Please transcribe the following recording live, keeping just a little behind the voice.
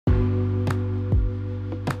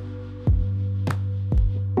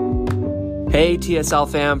Hey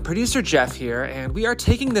TSL fam, producer Jeff here, and we are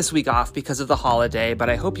taking this week off because of the holiday, but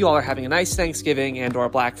I hope you all are having a nice Thanksgiving and or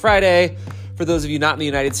Black Friday. For those of you not in the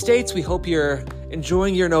United States, we hope you're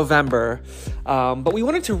enjoying your November. But we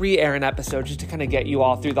wanted to re-air an episode just to kind of get you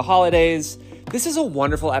all through the holidays. This is a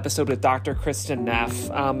wonderful episode with Dr. Kristin Neff.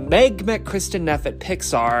 Meg met Kristin Neff at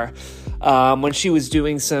Pixar when she was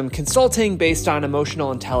doing some consulting based on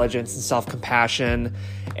emotional intelligence and self-compassion.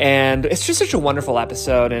 And it's just such a wonderful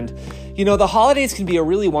episode. And, you know, the holidays can be a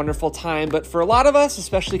really wonderful time, but for a lot of us,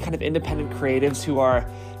 especially kind of independent creatives who are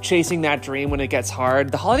chasing that dream when it gets hard,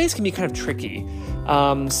 the holidays can be kind of tricky.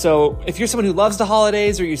 So if you're someone who loves the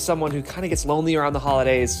holidays or you're someone who kind of gets lonely around the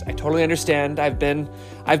holidays, I totally understand. I've been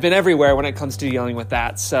everywhere when it comes to dealing with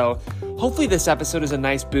that. So hopefully this episode is a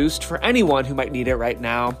nice boost for anyone who might need it right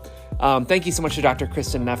now. Thank you so much to Dr.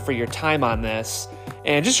 Kristin Neff for your time on this.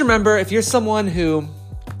 And just remember, if you're someone who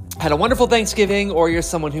had a wonderful Thanksgiving, or you're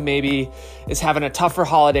someone who maybe is having a tougher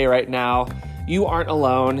holiday right now, you aren't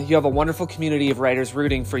alone. You have a wonderful community of writers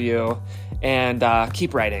rooting for you, and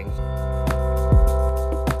keep writing.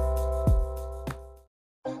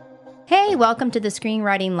 Hey, welcome to The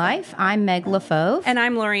Screenwriting Life. I'm Meg LaFauve. And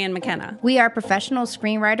I'm Lorianne McKenna. We are professional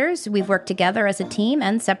screenwriters. We've worked together as a team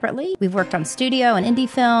and separately. We've worked on studio and indie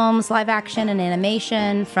films, live action and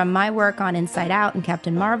animation, from my work on Inside Out and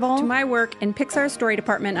Captain Marvel to my work in Pixar's story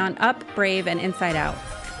department on Up, Brave, and Inside Out.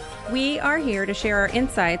 We are here to share our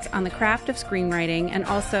insights on the craft of screenwriting and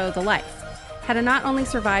also the life. How to not only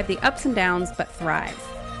survive the ups and downs, but thrive.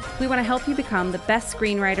 We want to help you become the best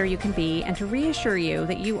screenwriter you can be and to reassure you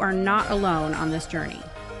that you are not alone on this journey.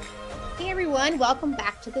 Hey everyone, welcome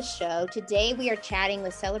back to the show. Today we are chatting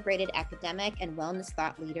with celebrated academic and wellness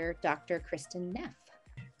thought leader, Dr. Kristin Neff.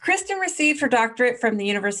 Kristin received her doctorate from the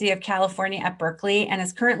University of California at Berkeley and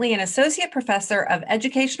is currently an associate professor of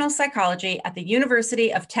educational psychology at the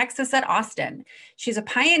University of Texas at Austin. She's a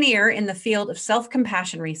pioneer in the field of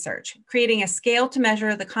self-compassion research, creating a scale to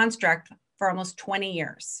measure the construct for almost 20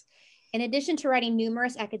 years. In addition to writing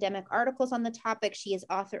numerous academic articles on the topic, she is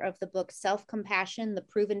author of the book Self-Compassion, The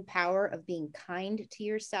Proven Power of Being Kind to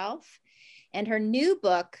Yourself. And her new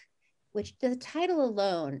book, which the title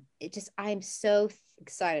alone, I'm so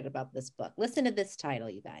excited about this book. Listen to this title,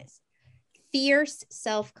 you guys. Fierce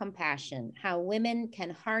Self-Compassion, How Women Can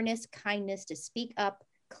Harness Kindness to Speak Up,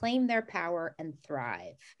 Claim Their Power, and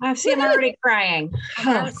Thrive. I see, I'm already crying.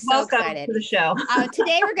 I'm so Welcome excited to the show.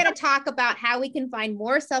 Today, we're going to talk about how we can find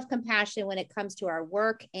more self-compassion when it comes to our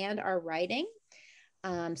work and our writing.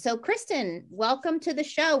 So Kristin, welcome to the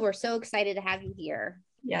show. We're so excited to have you here.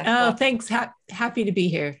 Yes. Oh, thanks. Happy to be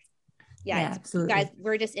here. Yeah, absolutely. Guys,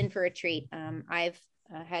 we're just in for a treat. I've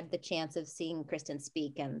had the chance of seeing Kristin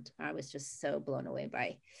speak, and I was just so blown away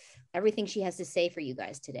by everything she has to say for you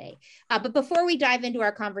guys today. But before we dive into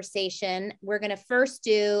our conversation, we're going to first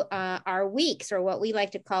do our weeks, or what we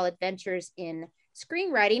like to call adventures in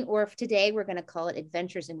screenwriting, or if today we're going to call it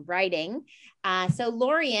adventures in writing. So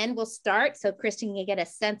Lorianne will start so Kristin can get a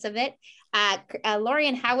sense of it.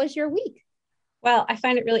 Lorianne, how was your week? Well, I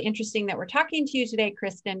find it really interesting that we're talking to you today,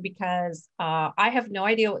 Kristin, because I have no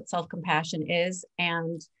idea what self-compassion is.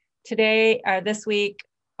 And today, this week,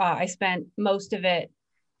 I spent most of it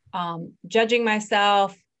judging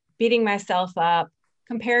myself, beating myself up,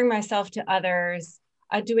 comparing myself to others,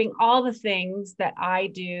 doing all the things that I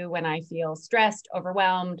do when I feel stressed,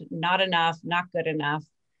 overwhelmed, not enough, not good enough.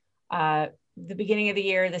 The beginning of the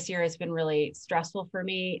year, this year has been really stressful for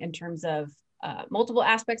me in terms of multiple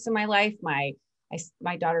aspects of my life.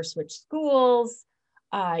 My daughter switched schools,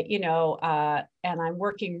 and I'm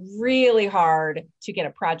working really hard to get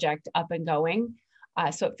a project up and going.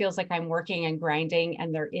 So it feels like I'm working and grinding,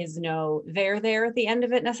 and there is no there at the end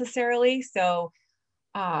of it necessarily. So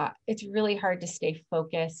it's really hard to stay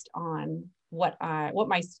focused on what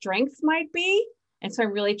my strengths might be. And so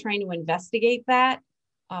I'm really trying to investigate that,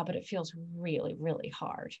 but it feels really, really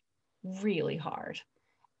hard.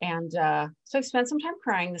 And so I've spent some time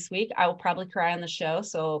crying this week. I will probably cry on the show.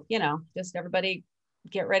 So, just everybody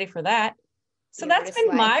get ready for that. So that's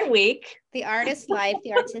been my week. The artist life,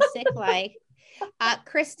 the artistic life.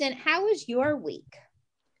 Kristin, how was your week?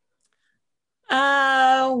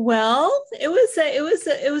 Well,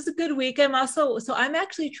 it was a good week. I'm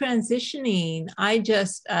actually transitioning. I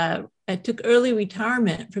took early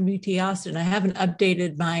retirement from UT Austin. I haven't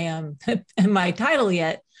updated my my title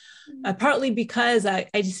yet. Partly because I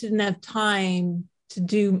just didn't have time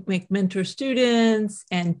to make mentor students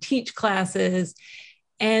and teach classes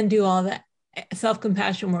and do all that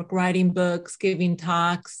self-compassion work, writing books, giving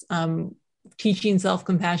talks, teaching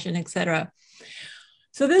self-compassion, etc.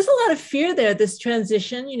 So there's a lot of fear there, this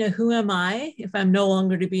transition, who am I if I'm no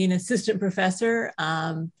longer to be an assistant professor?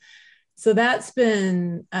 So that's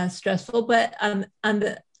been stressful. But on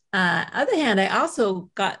the other hand, I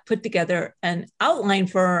also got put together an outline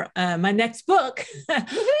for my next book,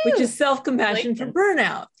 which is Self-Compassion for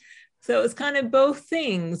Burnout. So it was kind of both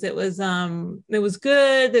things. It was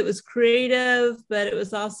good, it was creative, but it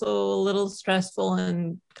was also a little stressful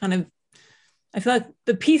and kind of, I feel like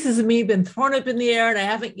the pieces of me have been thrown up in the air and I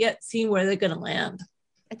haven't yet seen where they're going to land.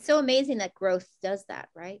 It's so amazing that growth does that,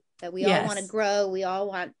 right? That we all want to grow. We all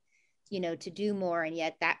want, to do more. And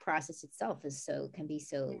yet that process itself can be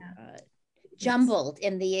so jumbled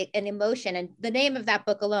in emotion. And the name of that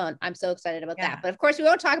book alone, I'm so excited about that. But of course, we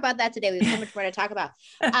won't talk about that today. We have so much more to talk about.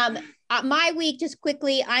 My week, just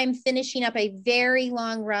quickly, I'm finishing up a very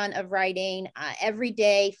long run of writing every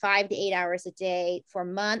day, 5 to 8 hours a day for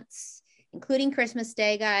months, including Christmas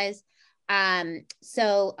Day, guys.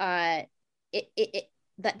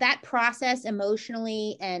 That process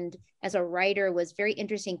emotionally and as a writer was very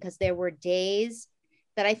interesting because there were days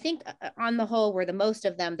that I think on the whole were the most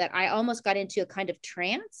of them that I almost got into a kind of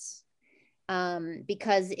trance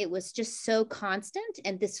because it was just so constant.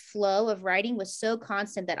 And this flow of writing was so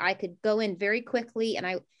constant that I could go in very quickly. And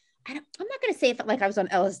I'm not going to say it felt like I was on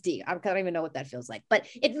LSD. I don't even know what that feels like, but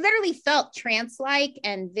it literally felt trance-like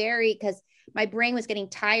and because my brain was getting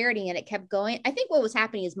tired and it kept going. I think what was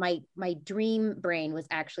happening is my dream brain was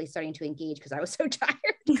actually starting to engage because I was so tired,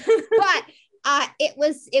 but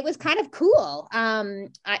it was kind of cool.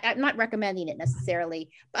 I'm not recommending it necessarily.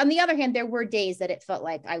 But on the other hand, there were days that it felt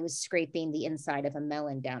like I was scraping the inside of a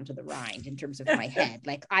melon down to the rind in terms of my head.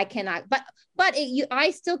 Like I cannot, but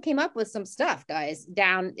I still came up with some stuff, guys,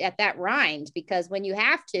 down at that rind, because when you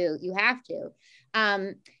have to, you have to.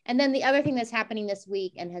 And then the other thing that's happening this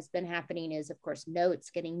week and has been happening is, of course,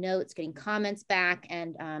 getting comments back.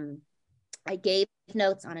 And I gave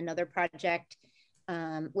notes on another project,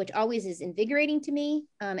 which always is invigorating to me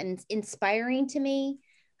and inspiring to me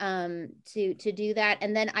to do that.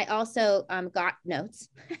 And then I also got notes,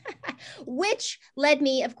 which led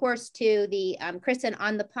me, of course, to the Kristin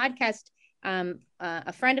on the podcast.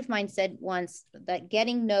 A friend of mine said once that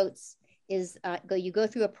getting notes is you go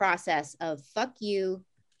through a process of fuck you,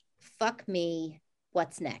 fuck me,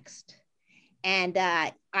 what's next? And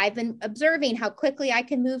I've been observing how quickly I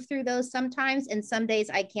can move through those sometimes. And some days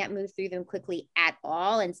I can't move through them quickly at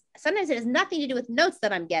all. And sometimes it has nothing to do with notes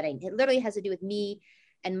that I'm getting. It literally has to do with me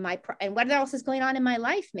and and what else is going on in my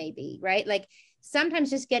life, maybe, right? Like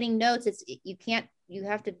sometimes just getting notes, you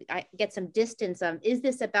have to get some distance. Is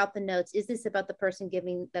this about the notes? Is this about the person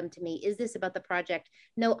giving them to me? Is this about the project?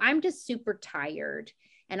 No, I'm just super tired.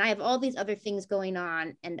 And I have all these other things going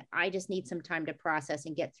on, and I just need some time to process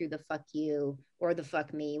and get through the fuck you or the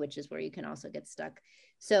fuck me, which is where you can also get stuck.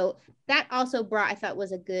 So that also I thought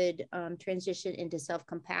was a good transition into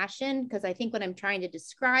self-compassion, because I think what I'm trying to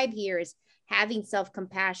describe here is having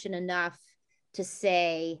self-compassion enough to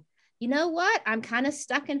say, you know what, I'm kind of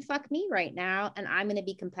stuck in fuck me right now, and I'm going to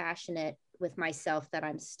be compassionate with myself that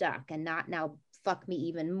I'm stuck and not now fuck me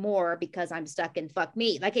even more because I'm stuck in fuck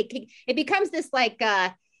me. Like it becomes this like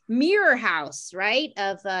mirror house, right?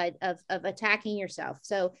 Of attacking yourself.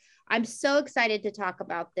 So I'm so excited to talk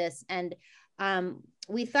about this. And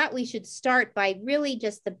we thought we should start by really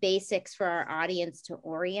just the basics for our audience to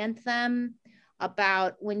orient them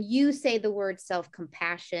about when you say the word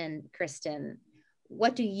self-compassion, Kristin,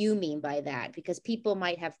 what do you mean by that? Because people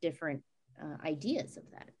might have different ideas of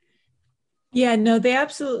that. Yeah, no, they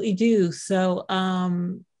absolutely do. So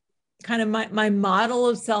kind of my model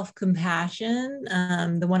of self-compassion,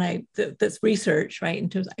 the one that's research, right? In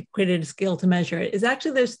terms I created a scale to measure it, is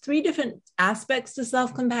actually there's 3 different aspects to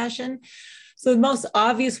self-compassion. So the most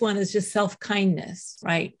obvious one is just self-kindness,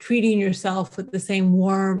 right? Treating yourself with the same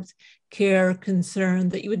warmth, care, concern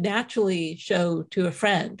that you would naturally show to a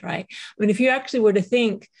friend, right? I mean, if you actually were to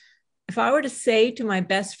think, if I were to say to my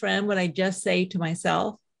best friend what I just say to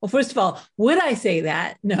myself, well, first of all, would I say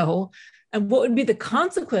that? No. And what would be the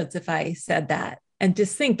consequence if I said that? And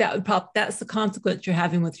just think that's the consequence you're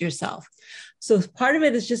having with yourself. So part of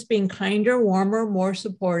it is just being kinder, warmer, more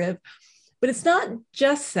supportive, but it's not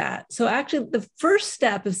just that. So actually the first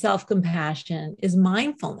step of self-compassion is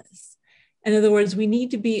mindfulness. In other words, we need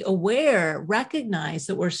to be aware, recognize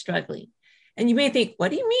that we're struggling. And you may think, what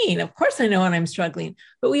do you mean? Of course I know when I'm struggling,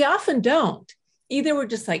 but we often don't. Either we're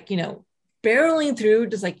just like, barreling through,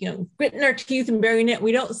 just like, gritting our teeth and bearing it.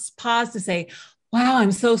 We don't pause to say, wow,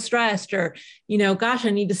 I'm so stressed, or, gosh, I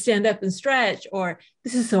need to stand up and stretch, or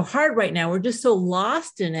this is so hard right now. We're just so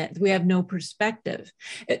lost in it. We have no perspective.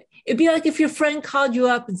 It'd be like if your friend called you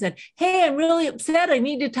up and said, hey, I'm really upset. I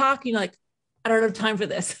need to talk. You're like, I don't have time for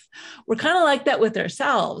this. We're kind of like that with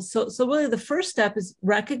ourselves. So really the first step is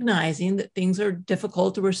recognizing that things are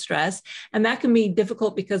difficult or we're stressed. And that can be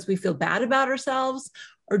difficult because we feel bad about ourselves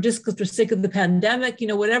or just because we're sick of the pandemic,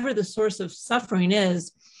 whatever the source of suffering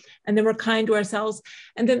is. And then we're kind to ourselves.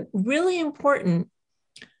 And then really important,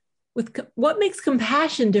 with what makes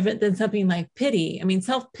compassion different than something like pity? I mean,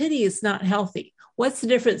 self-pity is not healthy. What's the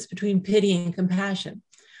difference between pity and compassion?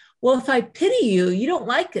 Well, if I pity you, you don't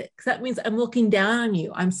like it because that means I'm looking down on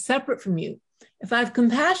you. I'm separate from you. If I have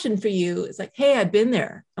compassion for you, it's like, hey, I've been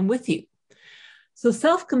there. I'm with you. So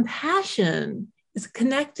self-compassion is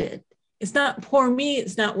connected. It's not poor me.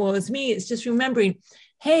 It's not woe is me. It's just remembering,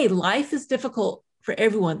 hey, life is difficult for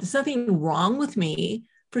everyone. There's nothing wrong with me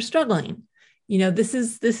for struggling. This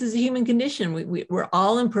is a human condition. We're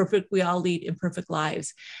all imperfect. We all lead imperfect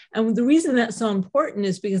lives. And the reason that's so important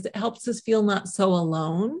is because it helps us feel not so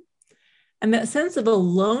alone. And that sense of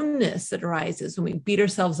aloneness that arises when we beat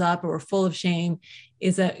ourselves up or we're full of shame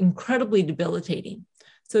is incredibly debilitating.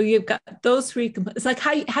 So you've got those three. It's like,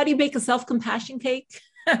 how do you bake a self-compassion cake?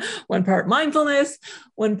 One part mindfulness,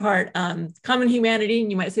 one part common humanity. And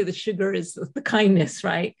you might say the sugar is the kindness,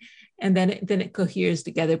 right? And then it coheres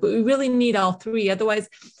together. But we really need all three. Otherwise,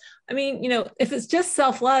 I mean, if it's just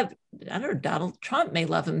self-love, I don't know, Donald Trump may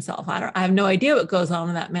love himself. I have no idea what goes on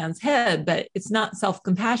in that man's head, but it's not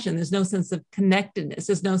self-compassion. There's no sense of connectedness.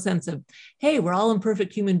 There's no sense of, hey, we're all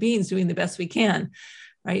imperfect human beings doing the best we can,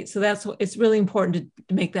 right? So it's really important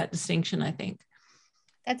to make that distinction, I think.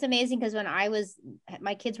 That's amazing because when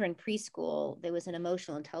my kids were in preschool, there was an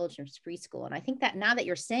emotional intelligence preschool. And I think that now that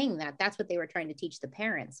you're saying that, that's what they were trying to teach the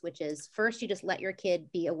parents, which is first you just let your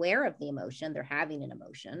kid be aware of the emotion. They're having an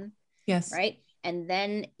emotion. Yes. Right. And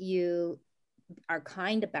then you are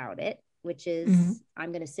kind about it, which is,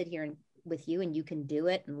 I'm going to sit here with you and you can do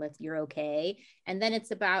it and you're okay. And then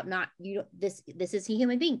it's about this is a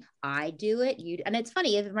human being. I do it. And it's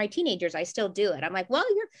funny, if my teenagers, I still do it. I'm like, well,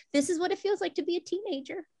 this is what it feels like to be a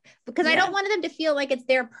teenager, because I don't want them to feel like it's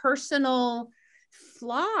their personal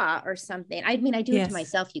flaw or something. I mean, I do it to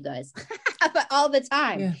myself, you guys, but all the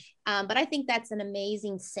time. Yeah. But I think that's an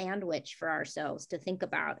amazing sandwich for ourselves to think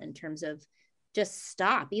about in terms of just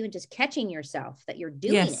stop, even just catching yourself that you're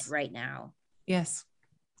doing it right now. Yes.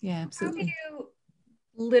 Yeah, absolutely. How do you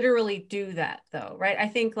literally do that though, right? I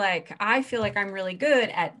think I feel like I'm really good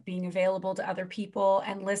at being available to other people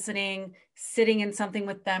and listening, sitting in something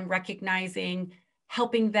with them, recognizing,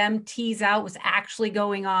 helping them tease out what's actually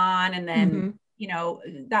going on. And then,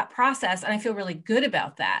 that process. And I feel really good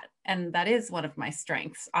about that. And that is one of my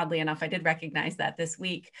strengths. Oddly enough, I did recognize that this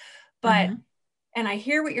week, but, and I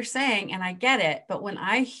hear what you're saying and I get it. But when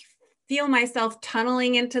I feel myself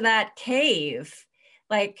tunneling into that cave,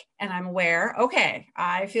 and I'm aware, okay,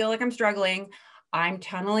 I feel like I'm struggling. I'm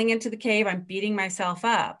tunneling into the cave. I'm beating myself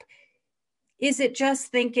up. Is it just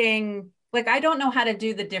thinking, I don't know how to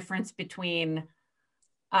do the difference between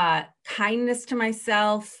kindness to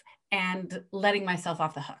myself and letting myself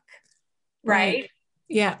off the hook, right?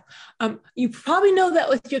 Yeah. You probably know that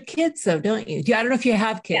with your kids though, don't you? I don't know if you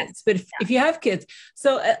have kids, but if you have kids,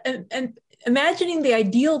 so, and imagining the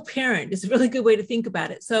ideal parent is a really good way to think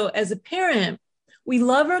about it. So as a parent, we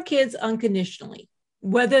love our kids unconditionally,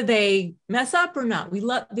 whether they mess up or not. We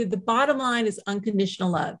love, the bottom line is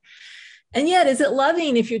unconditional love. And yet, is it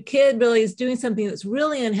loving if your kid really is doing something that's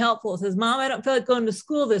really unhelpful? It says, Mom, I don't feel like going to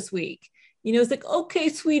school this week. It's like, okay,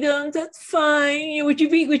 Sweetums, that's fine. Would you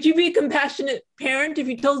be a compassionate parent if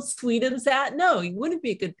you told Sweetums that? No, you wouldn't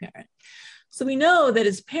be a good parent. So we know that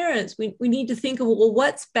as parents, we need to think of, well,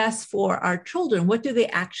 what's best for our children? What do they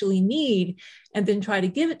actually need? And then try to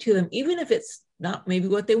give it to them, even if it's not maybe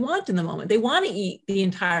what they want in the moment. They want to eat the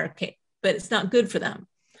entire cake, but it's not good for them.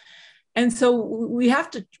 And so we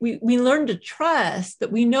learn to trust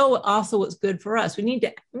that we know also what's good for us. We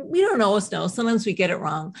don't always know. Sometimes we get it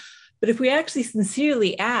wrong. But if we actually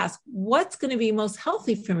sincerely ask, what's going to be most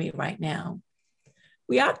healthy for me right now?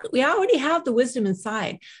 We already have the wisdom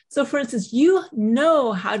inside. So for instance, you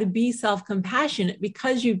know how to be self-compassionate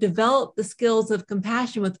because you've developed the skills of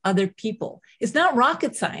compassion with other people. It's not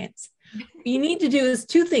rocket science. What you need to do is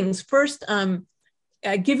two things. First,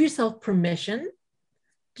 give yourself permission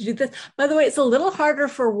to do this. By the way, it's a little harder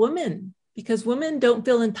for women because women don't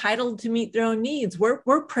feel entitled to meet their own needs.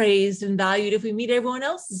 We're praised and valued if we meet everyone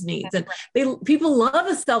else's needs. That's and people love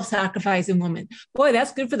a self-sacrificing woman. Boy,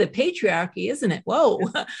 that's good for the patriarchy, isn't it? Whoa,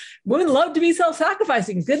 women love to be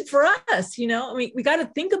self-sacrificing. Good for us. I mean, we got to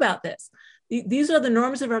think about this. These are the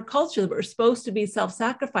norms of our culture that we're supposed to be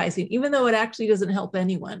self-sacrificing, even though it actually doesn't help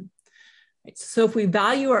anyone. Right? So if we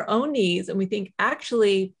value our own needs and we think,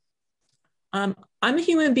 actually, I'm a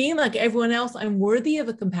human being like everyone else, I'm worthy of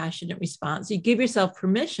a compassionate response. You give yourself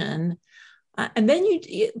permission. And then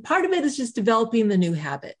part of it is just developing the new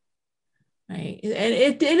habit. Right. And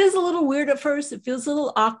it is a little weird at first. It feels a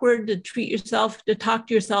little awkward to to talk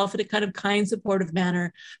to yourself in a kind of kind, supportive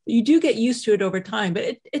manner. But you do get used to it over time,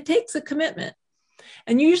 but it takes a commitment.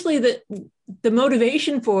 And usually the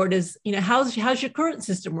motivation for it is, how's your current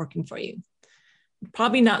system working for you?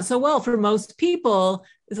 Probably not so well for most people.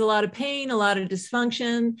 There's a lot of pain, a lot of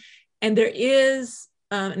dysfunction, and there is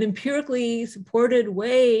an empirically supported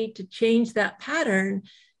way to change that pattern.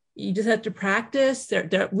 You just have to practice.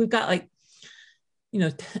 We've got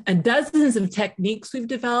dozens of techniques we've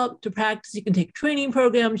developed to practice. You can take training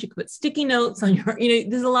programs, you can put sticky notes on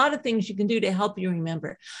there's a lot of things you can do to help you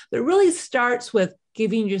remember. But it really starts with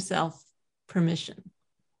giving yourself permission.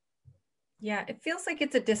 Yeah, it feels like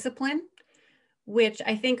it's a discipline, which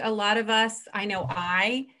I think a lot of us,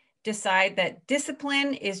 I decide that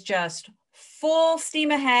discipline is just full steam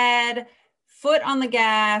ahead, foot on the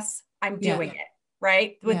gas, I'm doing it,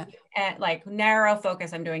 right? With like narrow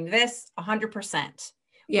focus, I'm doing this 100%.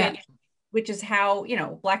 Yeah. Which is how,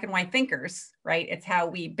 black and white thinkers, right? It's how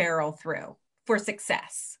we barrel through for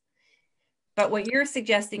success. But what you're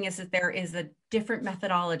suggesting is that there is a different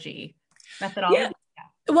methodology. Yeah.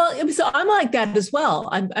 Well, so I'm like that as well.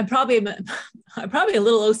 I'm probably a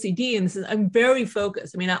little OCD, and I'm very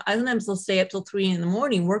focused. I sometimes will stay up till 3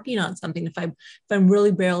 a.m. working on something if I'm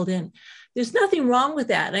really barreled in. There's nothing wrong with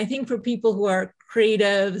that. And I think for people who are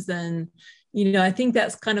creatives, and I think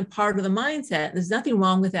that's kind of part of the mindset. There's nothing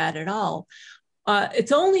wrong with that at all.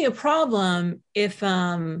 It's only a problem if,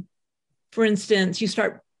 for instance, you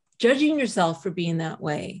start judging yourself for being that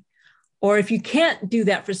way. Or if you can't do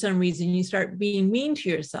that for some reason, you start being mean to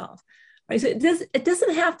yourself. Right? So it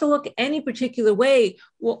doesn't have to look any particular way.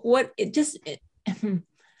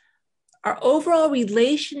 Our overall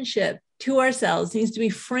relationship to ourselves needs to be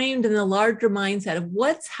framed in the larger mindset of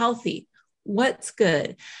what's healthy, what's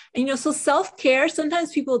good. And, so self-care,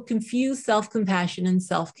 sometimes people confuse self-compassion and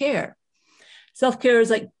self-care. Self-care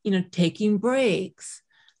is like, taking breaks.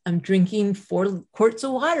 I'm drinking 4 quarts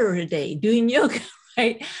of water a day, doing yoga,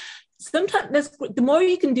 right? Sometimes the more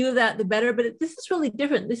you can do that, the better. But this is really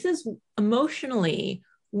different. This is emotionally,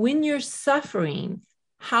 when you're suffering,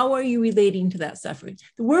 how are you relating to that suffering?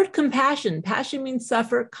 The word compassion, passion means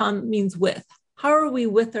suffer, means with. How are we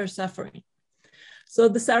with our suffering? So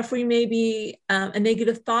the suffering may be a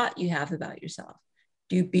negative thought you have about yourself.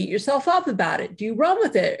 Do you beat yourself up about it? Do you run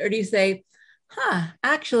with it? Or do you say,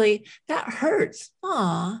 actually, that hurts.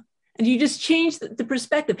 Aw. And you just change the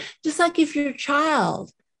perspective. Just like if your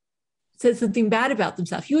child said something bad about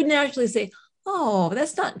themselves, you would naturally say, oh,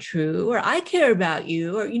 that's not true, or I care about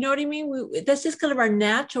you, or you know what I mean? That's just kind of our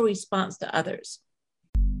natural response to others.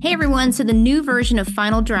 Hey everyone, so the new version of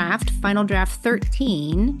Final Draft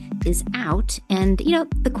 13, is out. And,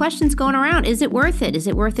 the question's going around, is it worth it? Is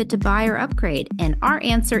it worth it to buy or upgrade? And our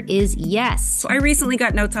answer is yes. So I recently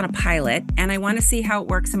got notes on a pilot, and I want to see how it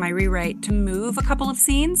works in my rewrite to move a couple of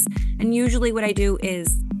scenes. And usually what I do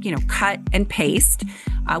is, cut and paste,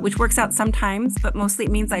 which works out sometimes, but mostly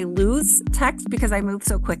it means I lose text because I move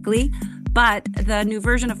so quickly. But the new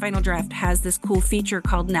version of Final Draft has this cool feature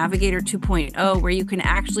called Navigator 2.0, where you can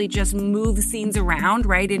actually just move scenes around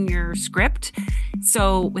right in your script.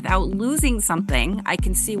 So without losing something, I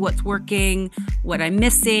can see what's working, what I'm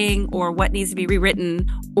missing, or what needs to be rewritten,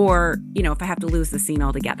 or, if I have to lose the scene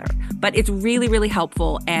altogether. But it's really, really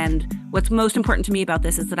helpful. And what's most important to me about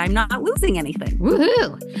this is that I'm not losing anything.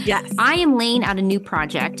 Woohoo! Yes. I am laying out a new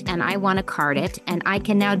project and I want to card it, and I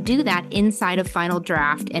can now do that inside of Final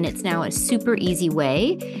Draft, and it's now a super easy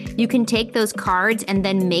way. You can take those cards and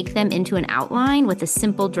then make them into an outline with a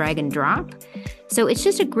simple drag and drop. So it's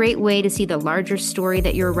just a great way to see the larger story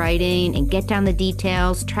that you're writing and get down the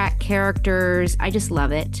details, track characters. I just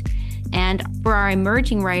love it. And for our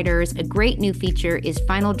emerging writers, a great new feature is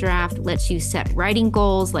Final Draft lets you set writing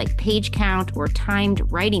goals like page count or timed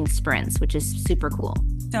writing sprints, which is super cool.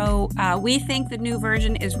 So we think the new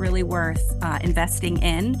version is really worth investing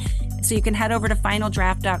in. So you can head over to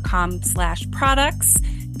finaldraft.com/products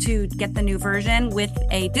to get the new version with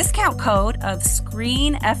a discount code of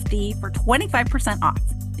SCREENFD for 25% off.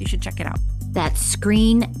 You should check it out. That's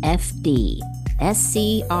SCREENFD,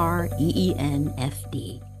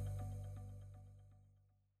 SCREENFD.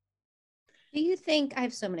 Do you think, I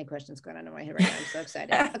have so many questions going on in my head right now. I'm so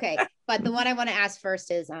excited. Okay. But the one I want to ask first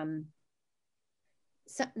is,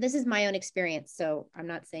 so this is my own experience. So I'm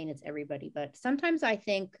not saying it's everybody, but sometimes I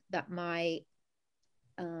think that I'm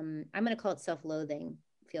going to call it self-loathing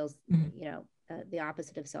feels, the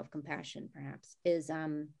opposite of self-compassion, perhaps, is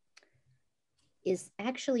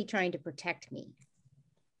actually trying to protect me.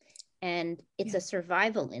 And it's a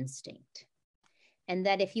survival instinct. And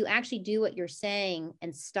that if you actually do what you're saying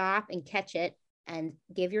and stop and catch it and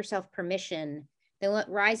give yourself permission, then what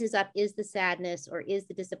rises up is the sadness, or is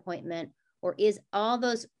the disappointment, or is all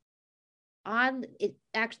those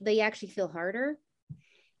they actually feel harder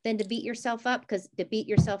than to beat yourself up, because to beat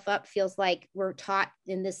yourself up feels like we're taught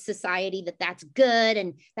in this society that that's good,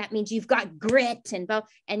 and that means you've got grit,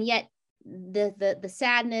 and yet the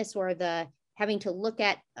sadness, or the having to look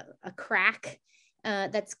at a crack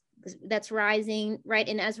that's rising, right?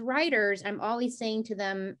 And as writers, I'm always saying to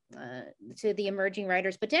them, to the emerging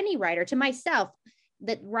writers, but to any writer, to myself,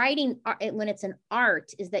 that writing, when it's an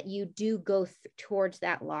art, is that you do go towards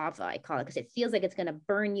that lava, I call it, because it feels like it's going to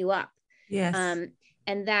burn you up. Yes.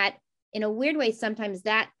 And that in a weird way, sometimes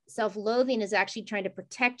that self-loathing is actually trying to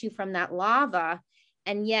protect you from that lava.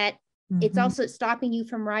 And yet it's also stopping you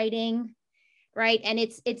from writing, right? And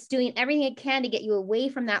it's doing everything it can to get you away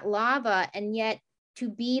from that lava. And yet to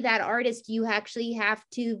be that artist, you actually have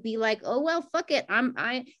to be like, oh, well, fuck it.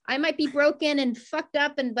 I might be broken and fucked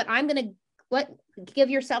up, but I'm going to give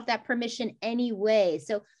yourself that permission anyway.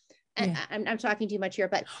 So I'm talking too much here,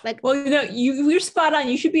 but well, you're spot on.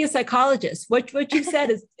 You should be a psychologist. What you said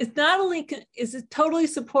is not only is it totally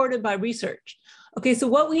supported by research. Okay. So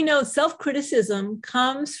what we know, self-criticism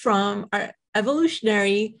comes from our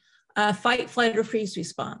evolutionary fight, flight, or freeze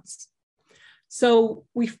response. So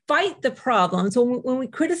we fight the problem. So when we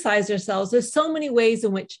criticize ourselves, there's so many ways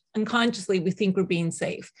in which unconsciously we think we're being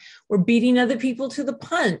safe. We're beating other people to the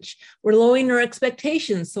punch. We're lowering our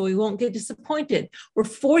expectations so we won't get disappointed. We're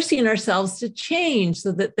forcing ourselves to change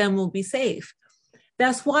so that then we'll be safe.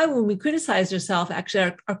 That's why when we criticize ourselves,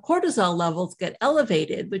 actually our cortisol levels get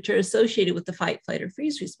elevated, which are associated with the fight, flight, or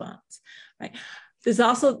freeze response, right? There's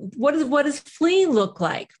also, what does fleeing look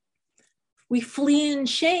like? We flee in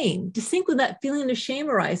shame. Just think when that feeling of shame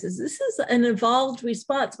arises, this is an evolved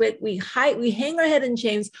response. We hang our head in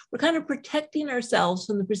shame. We're kind of protecting ourselves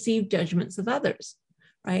from the perceived judgments of others,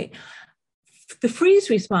 right? The freeze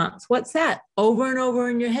response, what's that? Over and over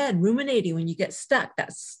in your head, ruminating when you get stuck,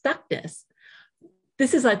 that stuckness.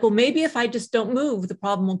 This is like, well, maybe if I just don't move, the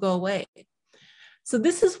problem will go away. So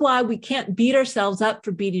this is why we can't beat ourselves up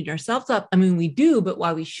for beating ourselves up. I mean, we do, but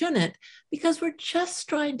why we shouldn't, because we're just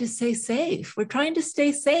trying to stay safe. We're trying to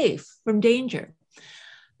stay safe from danger.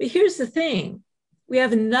 But here's the thing. We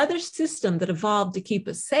have another system that evolved to keep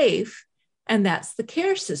us safe, and that's the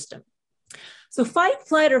care system. So fight,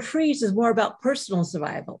 flight, or freeze is more about personal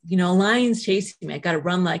survival. A lion's chasing me. I got to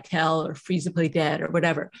run like hell, or freeze or play dead, or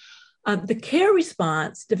whatever. The care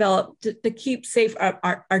response developed to keep safe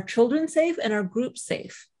our children safe and our group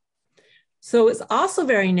safe. So it's also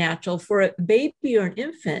very natural for a baby or an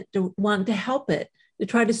infant to want to help it, to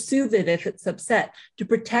try to soothe it if it's upset, to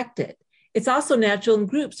protect it. It's also natural in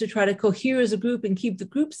groups to try to cohere as a group and keep the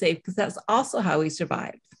group safe, because that's also how we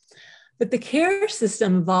survived. But the care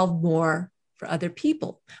system evolved more for other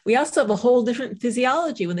people. We also have a whole different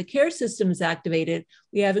physiology. When the care system is activated,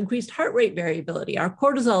 we have increased heart rate variability. Our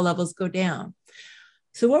cortisol levels go down.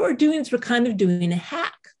 So what we're doing is we're kind of doing a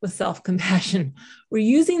hack with self-compassion. We're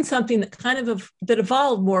using something that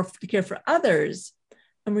evolved more to care for others,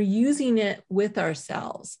 and we're using it with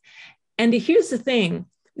ourselves. And here's the thing,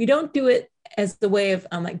 we don't do it as the way of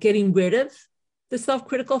like getting rid of the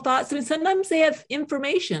self-critical thoughts. I mean, sometimes they have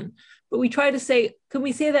information, but we try to say, can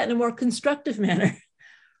we say that in a more constructive manner,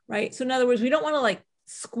 right? So in other words, we don't want to like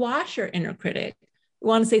squash our inner critic. We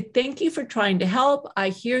want to say, thank you for trying to help. I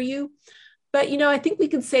hear you. But, I think we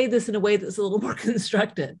can say this in a way that's a little more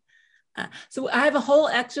constructive. So I have a whole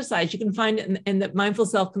exercise. You can find it in the Mindful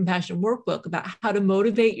Self-Compassion workbook about how to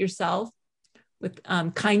motivate yourself with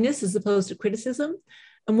kindness as opposed to criticism.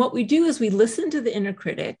 And what we do is we listen to the inner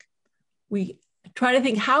critic. We try to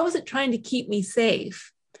think, how is it trying to keep me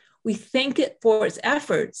safe? We thank it for its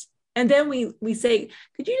efforts. And then we say,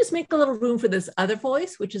 could you just make a little room for this other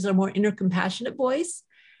voice, which is a more inner compassionate voice?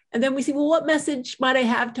 And then we see, well, what message might I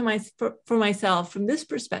have for myself from this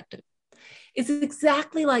perspective? It's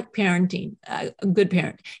exactly like parenting, a good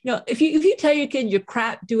parent. If you tell your kid you're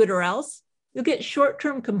crap, do it or else, you'll get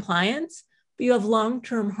short-term compliance, but you have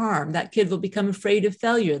long-term harm. That kid will become afraid of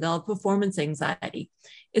failure. They'll have performance anxiety.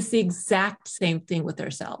 It's the exact same thing with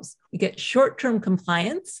ourselves. We get short-term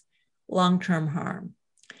compliance, long-term harm.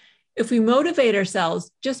 If we motivate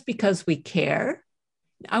ourselves just because we care,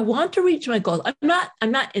 I want to reach my goals.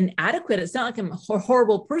 I'm not inadequate. It's not like I'm a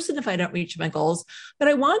horrible person if I don't reach my goals, but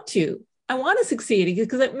I want to succeed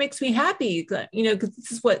because it makes me happy, because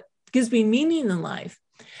this is what gives me meaning in life.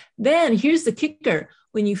 Then here's the kicker.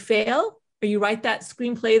 When you fail or you write that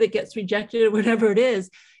screenplay that gets rejected or whatever it is,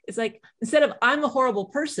 it's like, instead of I'm a horrible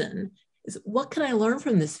person, is what can I learn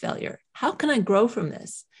from this failure? How can I grow from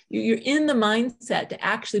this? You're in the mindset to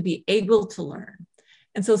actually be able to learn.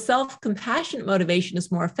 And so self-compassionate motivation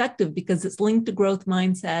is more effective because it's linked to growth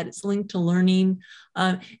mindset. It's linked to learning.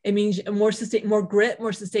 It means more grit,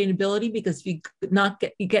 more sustainability, because if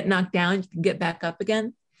you get knocked down, you can get back up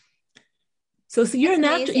again. So you're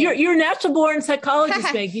a natural born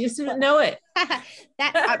psychologist, Meg. You just didn't know it. And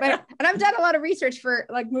I've done a lot of research for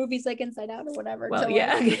like movies like Inside Out or whatever. Well, so,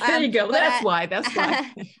 yeah, there you go. That's why.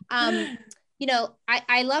 You know,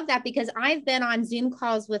 I love that because I've been on Zoom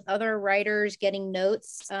calls with other writers getting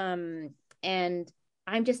notes. And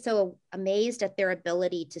I'm just so amazed at their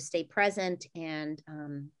ability to stay present and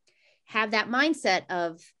have that mindset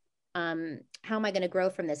of how am I going to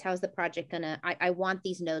grow from this? How's the project going to, I want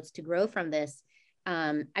these notes to grow from this.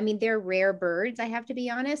 I mean, they're rare birds, I have to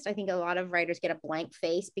be honest. I think a lot of writers get a blank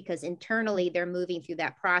face because internally they're moving through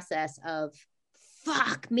that process of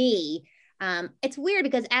fuck me. It's weird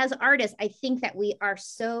because as artists, I think that we are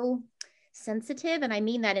so sensitive, and I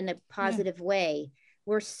mean that in a positive way.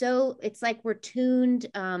 It's like we're tuned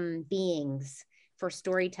beings for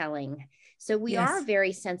storytelling. So we are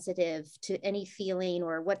very sensitive to any feeling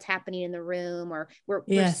or what's happening in the room, or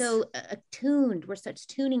we're so attuned. We're such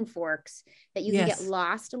tuning forks that you can get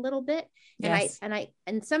lost a little bit.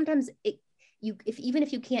 And sometimes even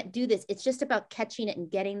if you can't do this, it's just about catching it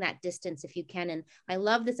and getting that distance if you can. And I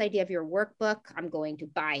love this idea of your workbook. I'm going to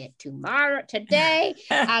buy it today,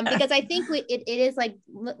 because I think it is, like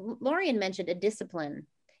Lorian mentioned, a discipline.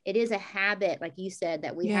 It is a habit, like you said,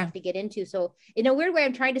 that we have to get into. So in a weird way,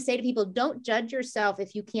 I'm trying to say to people, don't judge yourself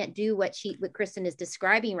if you can't do what Kristin is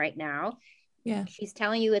describing right now. Yeah. She's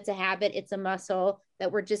telling you it's a habit, it's a muscle,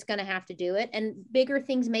 that we're just going to have to do it. And bigger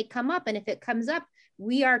things may come up. And if it comes up,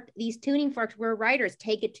 we are these tuning forks, we're writers,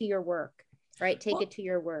 take it to your work, right? Take it to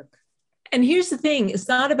your work. And here's the thing, it's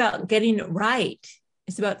not about getting it right.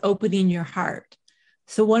 It's about opening your heart.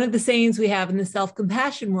 So one of the sayings we have in the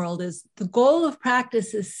self-compassion world is the goal of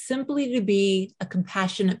practice is simply to be a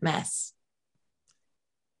compassionate mess.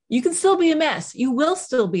 You can still be a mess. You will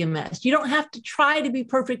still be a mess. You don't have to try to be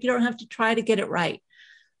perfect. You don't have to try to get it right.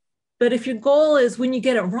 But if your goal is when you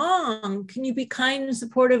get it wrong, can you be kind and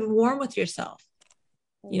supportive and warm with yourself?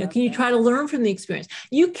 Can you try to learn from the experience?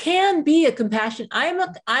 You can be a compassionate.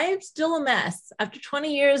 I'm still a mess. After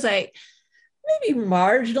 20 years, maybe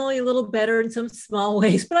marginally a little better in some small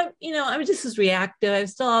ways, but I'm just as reactive. I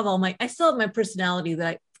still have my personality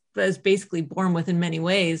that I was basically born with in many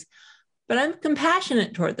ways, but I'm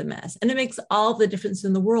compassionate toward the mess. And it makes all the difference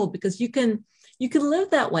in the world because you can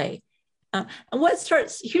live that way. And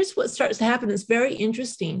here's what starts to happen. It's very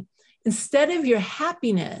interesting. Instead of your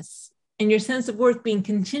happiness and your sense of worth being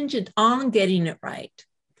contingent on getting it right,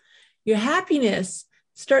 your happiness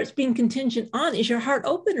starts being contingent on, is your heart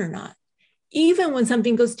open or not? Even when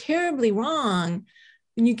something goes terribly wrong,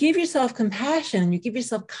 when you give yourself compassion, you give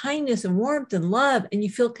yourself kindness and warmth and love, and you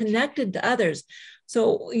feel connected to others.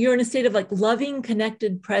 So you're in a state of like loving,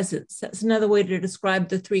 connected presence. That's another way to describe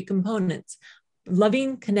the three components.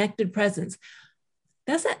 Loving, connected presence.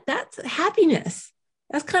 That's happiness.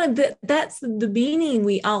 That's the meaning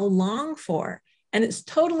we all long for. And it's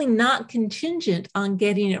totally not contingent on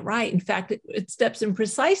getting it right. In fact, it steps in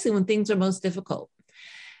precisely when things are most difficult.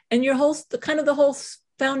 And the whole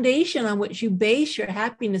foundation on which you base your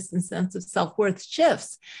happiness and sense of self-worth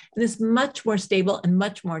shifts, and is much more stable and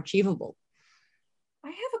much more achievable. I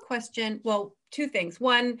have a question. Well, two things.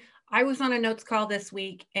 One, I was on a notes call this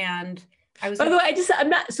week and I was. By the way, I'm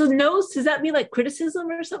not. So notes, does that mean like criticism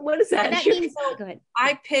or something? What is that? That means, go ahead.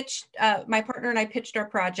 I pitched, my partner and I pitched our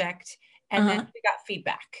project, and then we got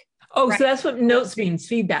feedback. Oh, right? So that's what notes means,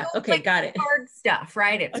 feedback. Okay, like got it. Hard stuff,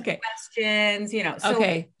 right? It's questions, So,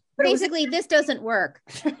 okay. Basically, this doesn't work.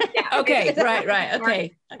 Yeah, okay, right.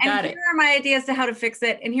 Okay, I got it. Here are my ideas to how to fix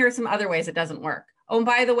it, and here are some other ways it doesn't work. Oh, and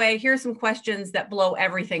by the way, here's some questions that blow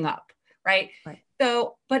everything up, right?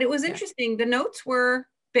 So, but it was interesting. The notes were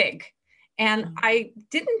big. And I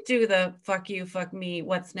didn't do the fuck you, fuck me,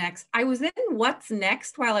 what's next. I was in what's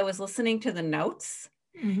next while I was listening to the notes.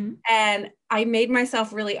 Mm-hmm. And I made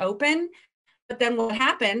myself really open. But then what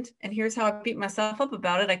happened, and here's how I beat myself up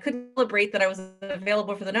about it. I couldn't celebrate that I was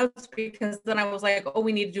available for the notes because then I was like, oh,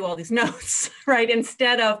 we need to do all these notes, right?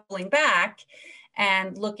 Instead of pulling back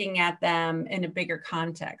and looking at them in a bigger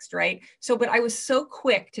context, right? So, but I was so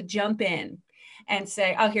quick to jump in and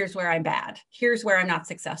say, oh, here's where I'm bad. Here's where I'm not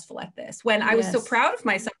successful at this. When I was so proud of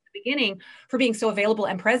myself at the beginning for being so available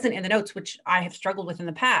and present in the notes, which I have struggled with in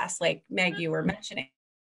the past, like Meg, you were mentioning.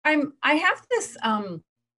 I have this, we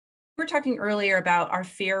were talking earlier about our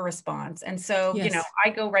fear response. And so, Yes. I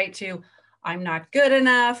go right to, I'm not good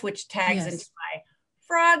enough, which tags into my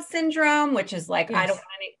fraud syndrome, which is like, I don't want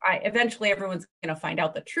any, eventually everyone's going to find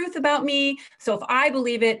out the truth about me. So if I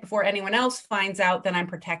believe it before anyone else finds out, then I'm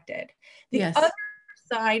protected. The other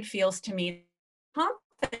side feels to me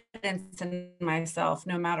confidence in myself,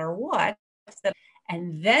 no matter what.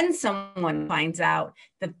 And then someone finds out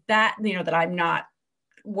that, that I'm not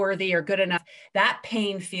worthy or good enough, that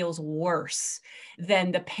pain feels worse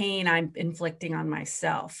than the pain I'm inflicting on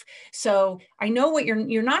myself. So I know what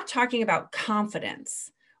you're not talking about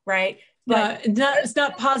confidence, right? But no, it's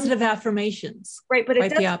not positive affirmations, right? But it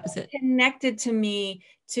does the opposite. Connected to me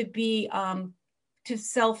to be to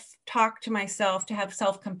self-talk to myself, to have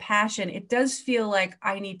self-compassion. It does feel like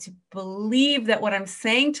I need to believe that what I'm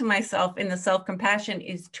saying to myself in the self-compassion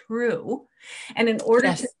is true. And in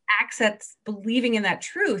order to access believing in that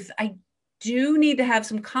truth, I do need to have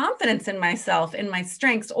some confidence in myself, in my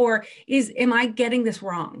strengths, or am I getting this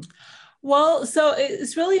wrong? Well, so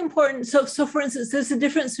it's really important. So for instance, there's a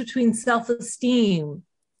difference between self-esteem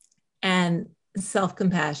and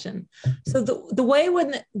self-compassion. So the way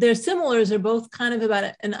when they're similar is they're both kind of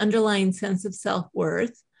about an underlying sense of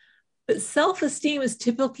self-worth, but self-esteem is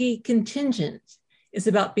typically contingent. It's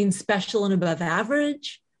about being special and above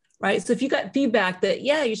average, right? So if you got feedback that,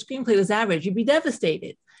 yeah, your screenplay was average, you'd be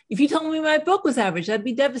devastated. If you told me my book was average, I'd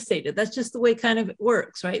be devastated. That's just the way kind of it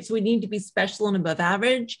works, right? So we need to be special and above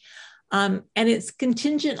average. And it's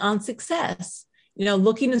contingent on success.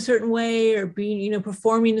 Looking a certain way or being,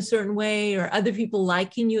 performing a certain way or other people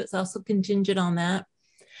liking you, it's also contingent on that.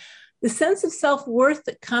 The sense of self-worth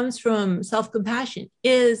that comes from self-compassion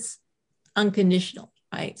is unconditional,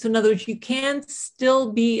 right? So in other words, you can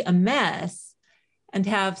still be a mess and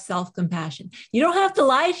have self-compassion. You don't have to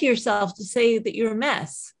lie to yourself to say that you're a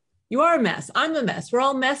mess. You are a mess. I'm a mess. We're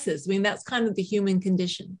all messes. I mean, that's kind of the human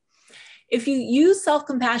condition. If you use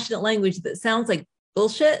self-compassionate language that sounds like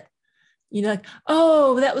bullshit, like,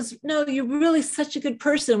 oh, you're really such a good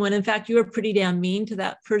person, when in fact you were pretty damn mean to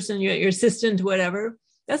that person, your assistant, whatever.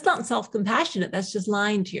 That's not self-compassionate. That's just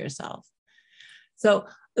lying to yourself. So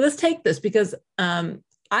let's take this, because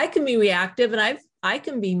I can be reactive and I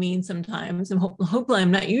can be mean sometimes, and hopefully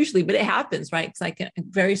I'm not usually, but it happens, right? Because I can a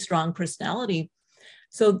very strong personality.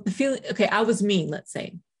 So the feeling, okay, I was mean, let's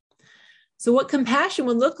say. So what compassion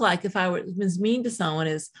would look like if I was mean to someone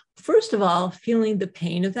is, first of all, feeling the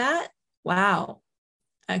pain of that. Wow.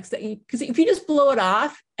 Because if you just blow it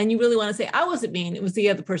off and you really want to say, I wasn't mean, it was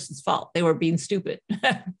the other person's fault, they were being stupid.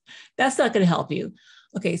 That's not going to help you.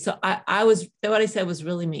 Okay, so what I said was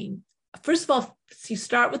really mean. First of all, you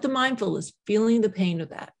start with the mindfulness, feeling the pain of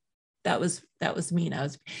that. That was mean.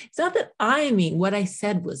 It's not that I am mean, what I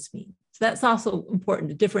said was mean. So that's also important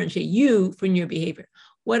to differentiate you from your behavior.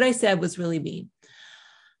 What I said was really mean.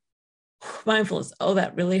 Mindfulness, oh,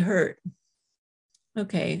 that really hurt.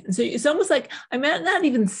 Okay, and so it's almost like I might not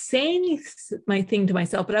even say my thing to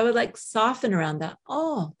myself, but I would like soften around that.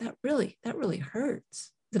 Oh, that really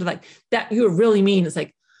hurts. Instead of like, that you were really mean. It's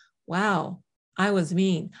like, wow, I was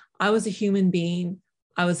mean. I was a human being.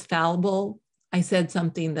 I was fallible. I said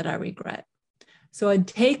something that I regret. So I'd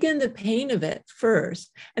taken the pain of it first.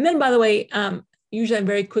 And then, by the way, usually I'm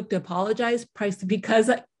very quick to apologize, partly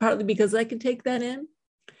because I can take that in.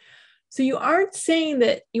 So you aren't saying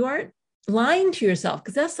that, you aren't lying to yourself,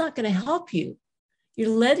 because that's not going to help you. You're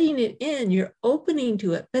letting it in, you're opening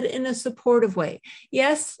to it, but in a supportive way.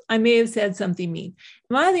 Yes, I may have said something mean.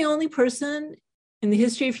 Am I the only person in the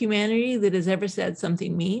history of humanity that has ever said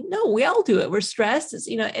something mean? No, we all do it. We're stressed.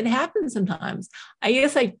 It happens sometimes. I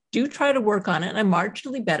guess I do try to work on it, and I'm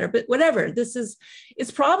marginally better, but whatever.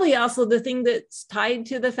 It's probably also the thing that's tied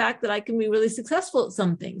to the fact that I can be really successful at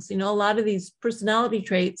some things. A lot of these personality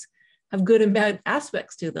traits have good and bad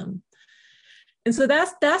aspects to them. And so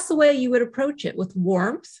that's the way you would approach it, with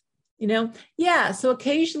warmth, Yeah, so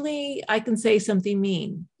occasionally I can say something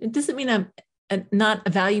mean. It doesn't mean I'm not a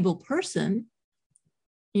valuable person.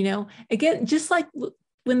 Again, just like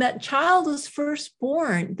when that child is first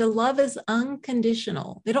born, the love is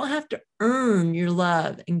unconditional. They don't have to earn your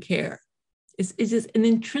love and care. It's just an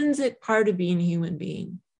intrinsic part of being a human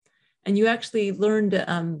being. And you actually learn to,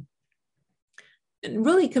 and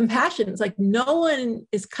really compassion. It's like no one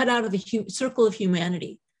is cut out of the circle of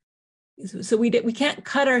humanity. So we can't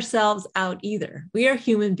cut ourselves out either. We are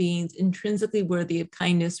human beings, intrinsically worthy of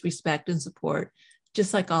kindness, respect, and support,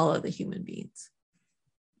 just like all other human beings.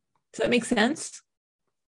 Does that make sense?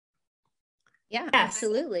 Yeah,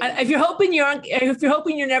 absolutely. If you're hoping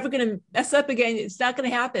you're never going to mess up again, it's not going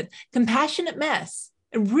to happen. Compassionate mess.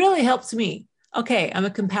 It really helps me. okay, I'm a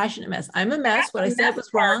compassionate mess. I'm a mess. What I said was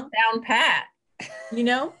wrong. Down pat. You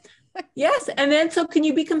know? Yes. And then, so can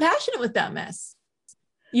you be compassionate with that mess?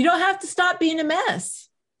 You don't have to stop being a mess.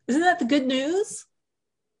 Isn't that the good news?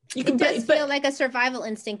 You can feel like a survival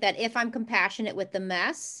instinct that if I'm compassionate with the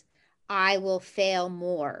mess, I will fail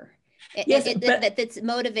more. That's a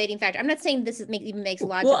motivating factor. I'm not saying this even makes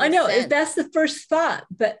logical sense. Well, I know that's the first thought,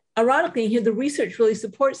 but ironically here, the research really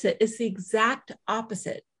supports it. It's the exact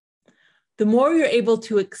opposite. The more you're able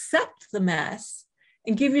to accept the mess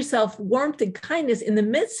and give yourself warmth and kindness in the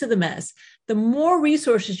midst of the mess, the more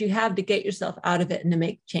resources you have to get yourself out of it and to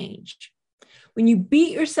make change. When you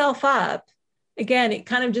beat yourself up, again, it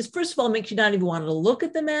kind of just, first of all, makes you not even want to look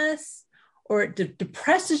at the mess, or it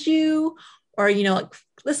depresses you, or, you know, like,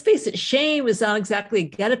 let's face it, shame is not exactly a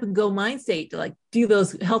get up and go mind state to like do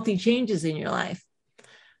those healthy changes in your life.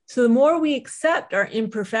 So the more we accept our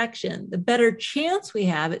imperfection, the better chance we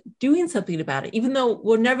have at doing something about it, even though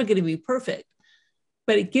we're never going to be perfect.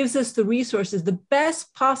 But it gives us the resources, the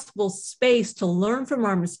best possible space to learn from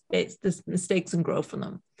our mistakes and grow from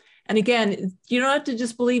them. And again, you don't have to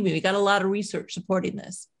just believe me. We got a lot of research supporting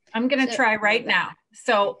this. I'm going to try right now.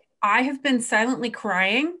 So I have been silently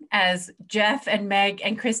crying, as Jeff and Meg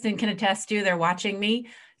and Kristin can attest to. They're watching me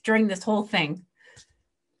during this whole thing.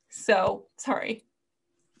 So sorry.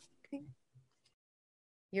 Okay.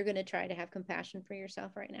 You're going to try to have compassion for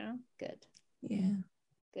yourself right now. Good. Yeah.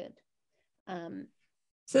 Good.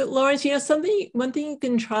 So Lawrence, you know, one thing you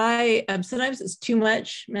can try, sometimes it's too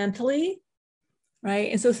much mentally,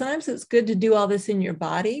 right? And so sometimes it's good to do all this in your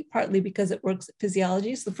body, partly because it works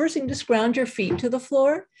physiology. So the first thing, just ground your feet to the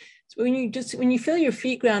floor. So when you feel your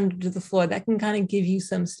feet grounded to the floor, that can kind of give you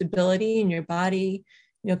some stability in your body,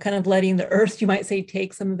 you know, kind of letting the earth, you might say,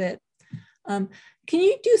 take some of it. Can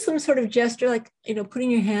you do some sort of gesture, like, you know,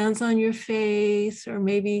 putting your hands on your face, or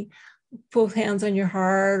maybe both hands on your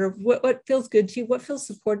heart, or what feels good to you, what feels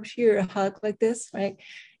supportive to you, a hug like this, right?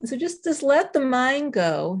 And so just let the mind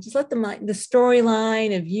go, just let the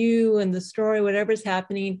storyline of you and the story, whatever's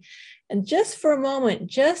happening. And just for a moment,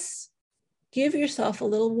 just give yourself a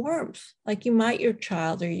little warmth, like you might your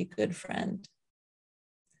child or your good friend.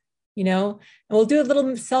 You know, and we'll do a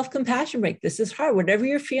little self-compassion break. This is hard, whatever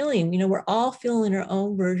you're feeling, you know, we're all feeling our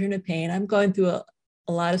own version of pain. I'm going through a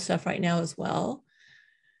lot of stuff right now as well.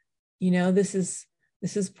 You know, this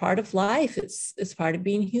is part of life. It's part of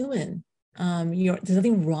being human. There's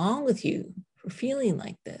nothing wrong with you for feeling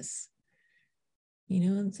like this. You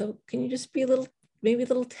know, and so can you just be maybe a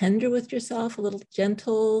little tender with yourself, a little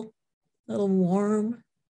gentle, a little warm?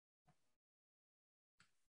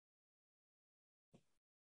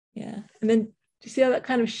 Yeah. And then do you see how that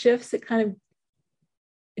kind of shifts? It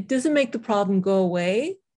doesn't make the problem go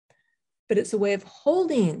away, but it's a way of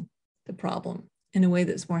holding the problem in a way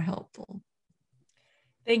that's more helpful.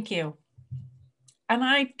 Thank you. And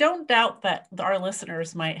I don't doubt that our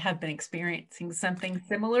listeners might have been experiencing something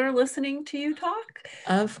similar listening to you talk.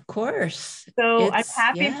 Of course. So I'm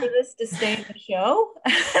happy for this to stay in the show.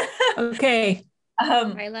 Okay.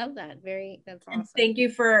 I love that. That's awesome. Thank you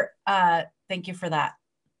for that.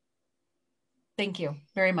 Thank you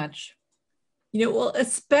very much. You know, well,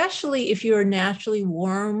 especially if you're a naturally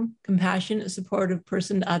warm, compassionate, supportive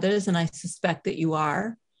person to others, and I suspect that you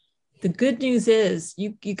are, the good news is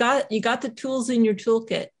you got the tools in your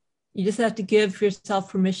toolkit. You just have to give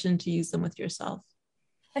yourself permission to use them with yourself.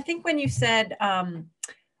 I think when you said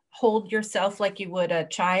hold yourself like you would a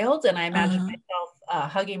child, and I imagine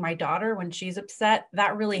myself hugging my daughter when she's upset,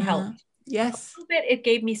 that really helped. Yes. A little bit, it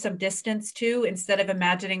gave me some distance too, instead of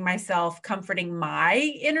imagining myself comforting my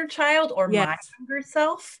inner child or my younger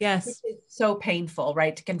self. Yes. Which is so painful,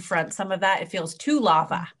 right? To confront some of that. It feels too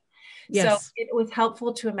lava. Yes. So it was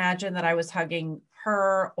helpful to imagine that I was hugging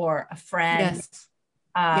her or a friend.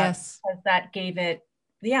 Yes. Because that gave it,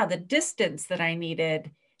 the distance that I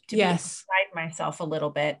needed to be inside myself a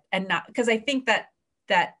little bit, and not, because I think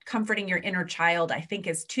that comforting your inner child, I think,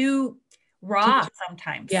 is too raw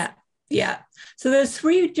sometimes. Yeah. So there's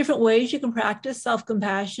 3 different ways you can practice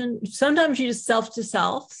self-compassion. Sometimes you just self to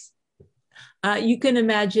selves. You can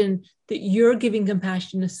imagine that you're giving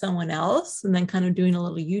compassion to someone else and then kind of doing a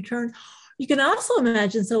little U-turn. You can also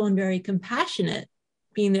imagine someone very compassionate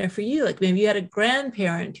being there for you. Like maybe you had a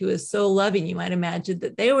grandparent who is so loving. You might imagine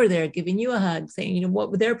that they were there giving you a hug, saying, you know,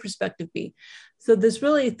 what would their perspective be? So there's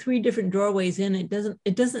really 3 different doorways in.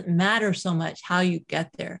 It doesn't matter so much how you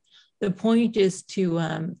get there. The point is to,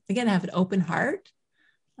 again, have an open heart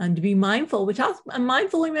and to be mindful, which also,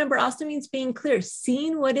 mindful, remember, also means being clear,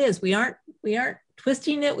 seeing what is. We aren't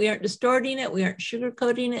twisting it. We aren't distorting it. We aren't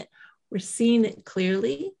sugarcoating it. We're seeing it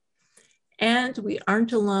clearly, and we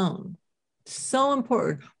aren't alone. So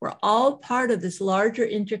important. We're all part of this larger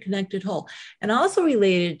interconnected whole. And also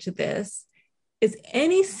related to this is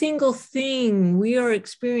any single thing we are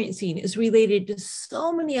experiencing is related to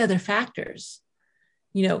so many other factors.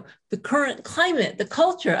 You know, the current climate, the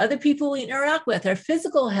culture, other people we interact with, our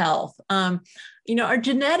physical health, you know, our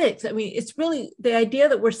genetics. I mean, it's really the idea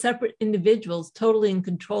that we're separate individuals totally in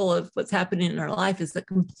control of what's happening in our life is a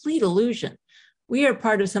complete illusion. We are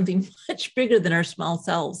part of something much bigger than our small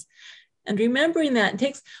selves. And remembering that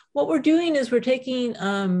takes, what we're doing is we're taking,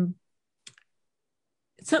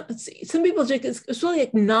 some people think it's really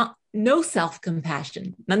like no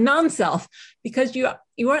self-compassion, non-self, because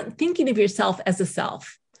you aren't thinking of yourself as a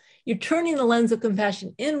self. You're turning the lens of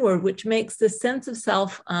compassion inward, which makes the sense of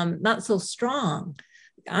self not so strong.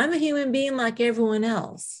 I'm a human being like everyone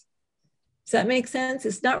else. Does that make sense?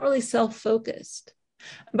 It's not really self-focused.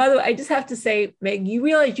 By the way, I just have to say, Meg, you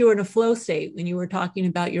realized you were in a flow state when you were talking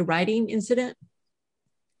about your writing incident?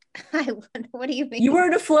 What do you mean? You were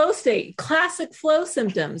in a flow state, classic flow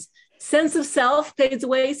symptoms. Sense of self fades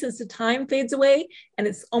away, sense of time fades away. And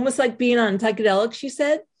it's almost like being on psychedelics, you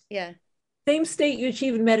said? Yeah. Same state you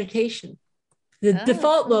achieve in meditation. The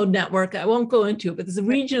default mode network, I won't go into it, but there's a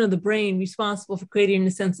region of the brain responsible for creating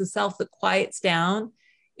a sense of self that quiets down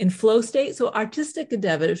in flow state. So artistic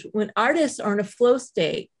endeavors, when artists are in a flow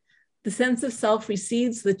state, the sense of self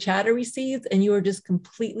recedes, the chatter recedes, and you are just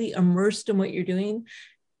completely immersed in what you're doing.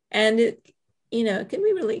 And it, you know, it can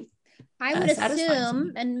be really I would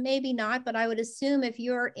assume, and maybe not, but I would assume if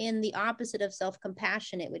you're in the opposite of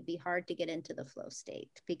self-compassion, it would be hard to get into the flow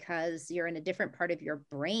state because you're in a different part of your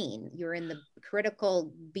brain. You're in the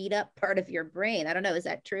critical beat up part of your brain. I don't know. Is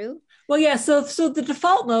that true? Well, yeah. So the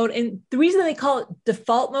default mode, and the reason they call it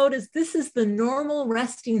default mode is this is the normal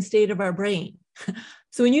resting state of our brain.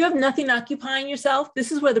 So when you have nothing occupying yourself,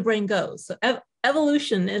 this is where the brain goes. So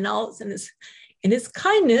evolution and all in its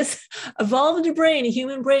kindness, evolved a brain, a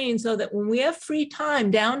human brain, so that when we have free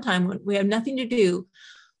time, downtime, when we have nothing to do,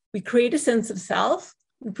 we create a sense of self,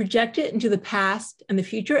 we project it into the past and the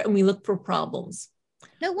future, and we look for problems.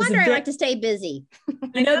 No wonder I like to stay busy.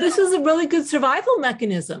 I know this is a really good survival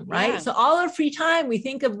mechanism, right? Yeah. So all our free time, we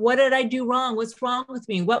think of what did I do wrong? What's wrong with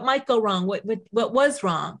me? What might go wrong? What was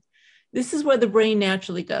wrong? This is where the brain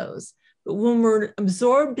naturally goes. But when we're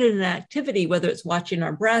absorbed in an activity, whether it's watching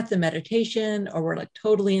our breath and meditation, or we're like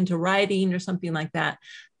totally into writing or something like that,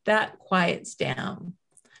 that quiets down.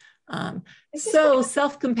 So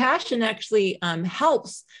self-compassion actually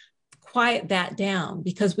helps quiet that down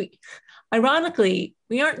because ironically,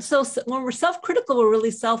 we aren't when we're self-critical, we're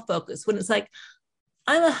really self-focused. When it's like,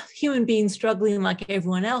 I'm a human being struggling like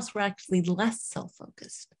everyone else, we're actually less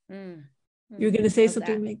self-focused. You're going to say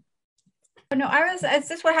something, Meg? No, it's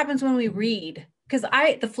just what happens when we read.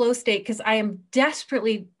 The flow state, because I am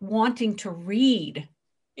desperately wanting to read.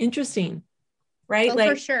 Interesting. Right? Oh, like,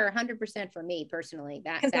 for sure. 100% for me personally.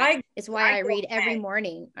 That is why I read every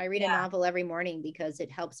morning. I read a novel every morning because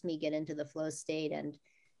it helps me get into the flow state and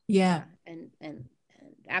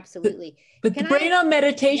absolutely. But the brain on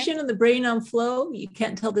meditation and the brain on flow, you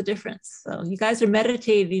can't tell the difference. So you guys are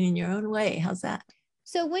meditating in your own way. How's that?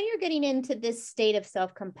 So when you're getting into this state of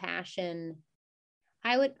self-compassion,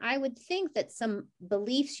 I would think that some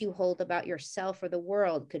beliefs you hold about yourself or the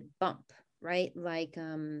world could bump, right? Like,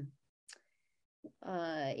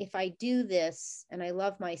 if I do this and I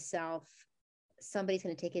love myself, somebody's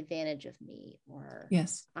going to take advantage of me, or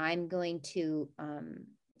yes, I'm going to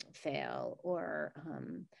fail, or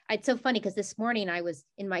it's so funny because this morning I was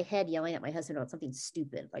in my head yelling at my husband about something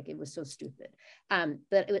stupid, like it was so stupid,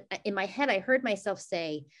 but in my head I heard myself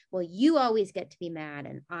say, well, you always get to be mad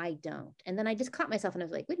and I don't. And then I just caught myself and I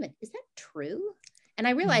was like, wait a minute, is that true? And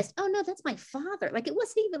I realized, oh no, that's my father. Like it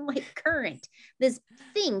wasn't even like current, this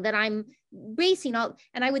thing that I'm basing all.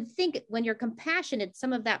 And I would think when you're compassionate,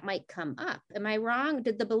 some of that might come up. Am I wrong?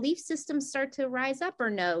 Did the belief systems start to rise up, or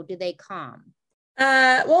no? Do they calm?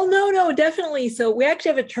 Well, no, definitely. So we actually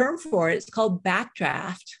have a term for it. It's called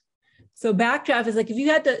backdraft. So backdraft is like, if you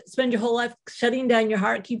had to spend your whole life shutting down your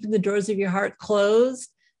heart, keeping the doors of your heart closed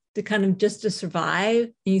to kind of just to survive,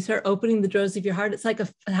 and you start opening the doors of your heart, it's like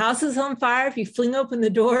a house is on fire. If you fling open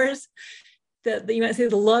the doors, you might say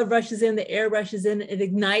the love rushes in, the air rushes in, it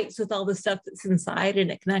ignites with all the stuff that's inside,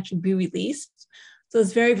 and it can actually be released. So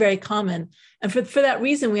it's very, very common. And for that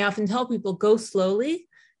reason, we often tell people, go slowly.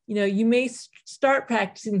 You know, you may start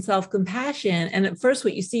practicing self-compassion, and at first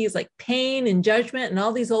what you see is like pain and judgment and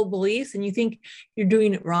all these old beliefs, and you think you're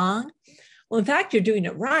doing it wrong. Well, in fact, you're doing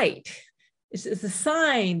it right. It's a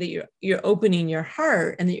sign that you're opening your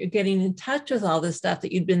heart and that you're getting in touch with all this stuff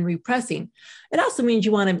that you've been repressing. It also means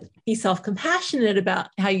you want to be self-compassionate about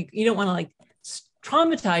how you don't want to like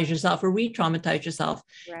traumatize yourself or re-traumatize yourself.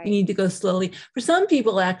 Right. You need to go slowly. For some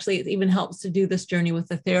people, actually, it even helps to do this journey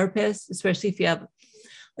with a therapist, especially if you have,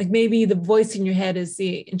 like maybe the voice in your head is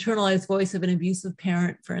the internalized voice of an abusive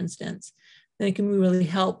parent, for instance. Then it can really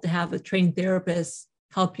help to have a trained therapist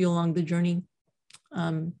help you along the journey.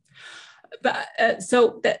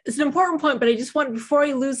 So that's an important point, but I just want, before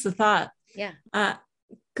I lose the thought,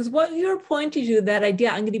 because what you're pointing to, that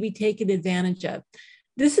idea, I'm going to be taken advantage of.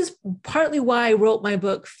 This is partly why I wrote my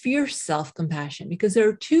book, Fierce Self-Compassion, because there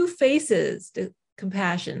are two faces to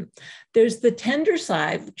compassion. There's the tender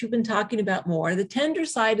side, which you've been talking about more. The tender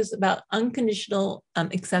side is about unconditional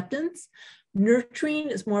acceptance. Nurturing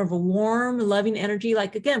is more of a warm, loving energy,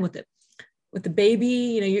 like again with the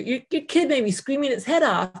baby, your kid may be screaming its head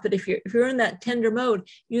off, but if you're in that tender mode,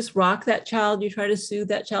 you just rock that child, you try to soothe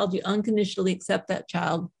that child, you unconditionally accept that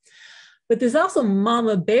child. But there's also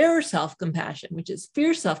mama bear self-compassion, which is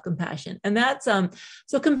fierce self-compassion. And that's,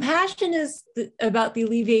 so compassion is about the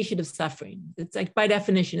alleviation of suffering. It's like, by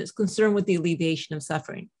definition, it's concerned with the alleviation of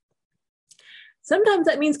suffering. Sometimes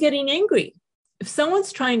that means getting angry. If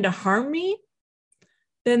someone's trying to harm me,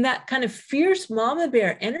 then that kind of fierce mama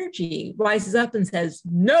bear energy rises up and says,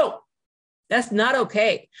 no, that's not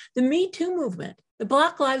okay. The Me Too movement, the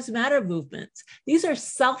Black Lives Matter movements, these are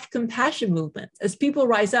self-compassion movements as people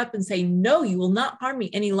rise up and say, no, you will not harm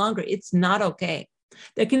me any longer. It's not okay.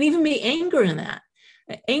 There can even be anger in that.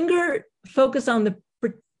 Anger focused on the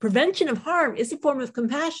prevention of harm is a form of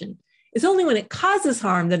compassion. It's only when it causes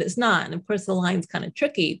harm that it's not. And of course, the line's kind of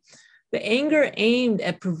tricky. The anger aimed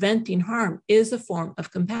at preventing harm is a form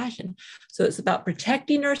of compassion. So it's about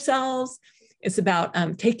protecting ourselves. It's about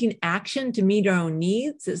taking action to meet our own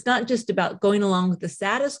needs. It's not just about going along with the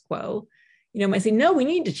status quo. I might say, no, we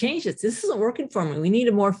need to change this. This isn't working for me. We need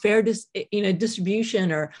a more fair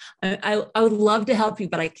distribution, or I would love to help you,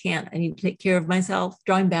 but I can't. I need to take care of myself,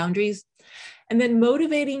 drawing boundaries. And then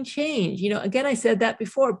motivating change. Again, I said that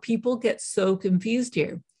before, people get so confused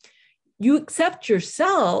here. You accept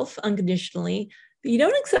yourself unconditionally, but you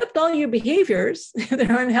don't accept all your behaviors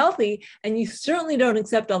that are unhealthy, and you certainly don't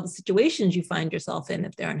accept all the situations you find yourself in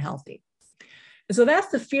if they're unhealthy. And so that's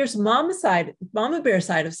the fierce mama bear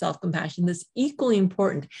side of self-compassion that's equally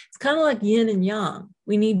important. It's kind of like yin and yang.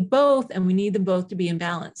 We need both, and we need them both to be in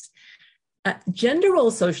balance. Gender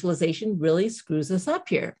role socialization really screws us up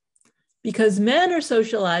here, because men are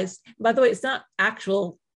socialized. By the way, it's not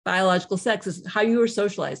actual biological sex, it's how you are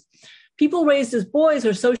socialized. People raised as boys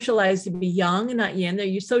are socialized to be young and not yin.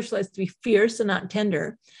 They're socialized to be fierce and not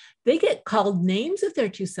tender. They get called names if they're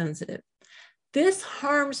too sensitive. This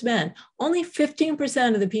harms men. Only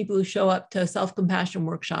 15% of the people who show up to a self-compassion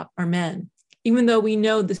workshop are men, even though we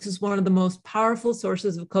know this is one of the most powerful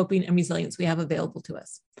sources of coping and resilience we have available to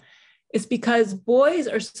us. It's because boys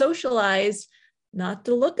are socialized not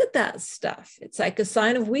to look at that stuff. It's like a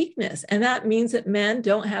sign of weakness. And that means that men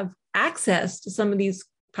don't have access to some of these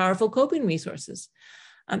powerful coping resources.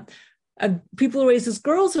 People raised as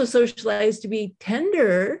girls are socialized to be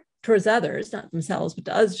tender towards others, not themselves, but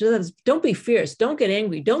to others. Don't be fierce. Don't get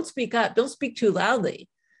angry. Don't speak up. Don't speak too loudly.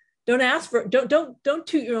 Don't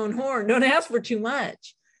toot your own horn. Don't ask for too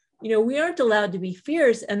much. We aren't allowed to be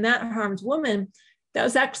fierce, and that harms women. That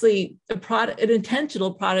was actually an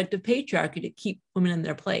intentional product of patriarchy to keep women in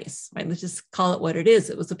their place, right? Let's just call it what it is.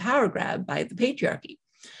 It was a power grab by the patriarchy.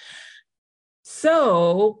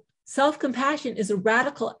 So self-compassion is a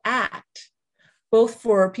radical act, both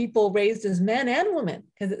for people raised as men and women,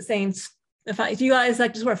 because it's saying, if you guys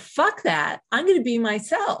like to swear, fuck that, I'm going to be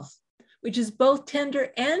myself, which is both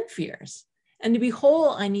tender and fierce. And to be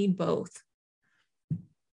whole, I need both.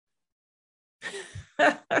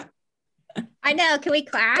 I know. Can we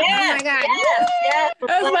clap? Yes,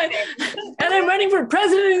 oh my God. Yes. And I'm running for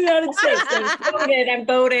president of the United States. I'm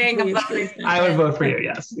voting. I would vote for you.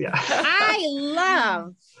 Yes. Yeah. I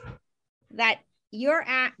love that your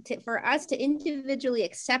act for us to individually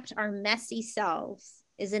accept our messy selves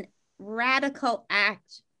is a radical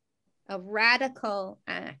act. And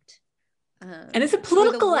it's a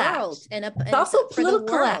political act. It's also a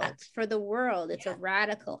political act. For the world, it's a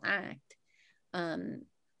radical act.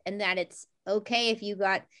 And that it's okay if you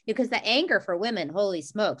got, because the anger for women, holy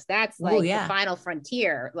smokes, that's like the final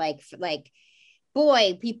frontier. Like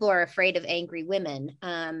boy, people are afraid of angry women.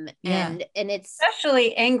 And it's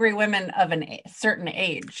especially angry women of certain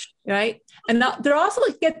age. Right. And they're also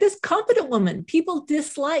like, get this competent woman. People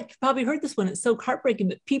dislike, probably heard this one. It's so heartbreaking,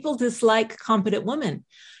 but people dislike competent women.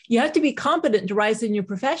 You have to be competent to rise in your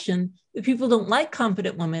profession, but people don't like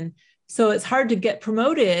competent women. So it's hard to get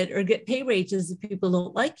promoted or get pay raises if people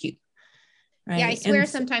don't like you. Right? Yeah, I swear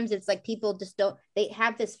sometimes it's like people just they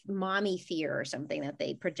have this mommy fear or something that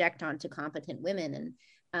they project onto competent women.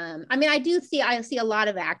 And I mean, I see a lot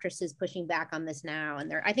of actresses pushing back on this now.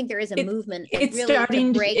 And I think there is a movement it's really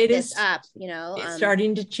starting to break this up, It's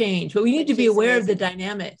starting to change, but we need to be aware of the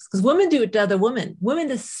dynamics, because women do it to other women.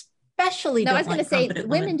 Women especially don't like competent women. I was going to say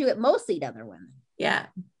women do it mostly to other women. Yeah,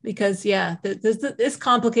 because it's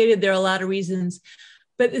complicated. There are a lot of reasons.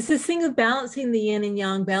 But it's this thing of balancing the yin and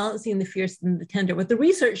yang, balancing the fierce and the tender. What the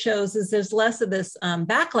research shows is there's less of this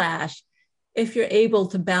backlash if you're able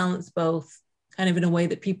to balance both kind of in a way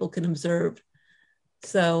that people can observe.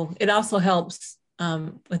 So it also helps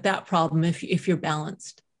with that problem if you're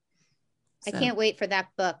balanced. So. I can't wait for that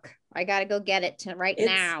book. I got to go get it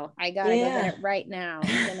now. I got to go get it right now.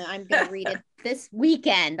 I'm going to read it this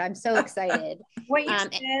weekend. I'm so excited. What you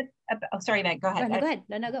said about, sorry, Meg, go ahead. Go ahead.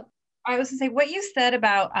 No, go. I was going to say what you said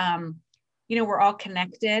about, we're all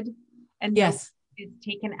connected, and yes, it's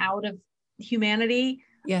taken out of humanity.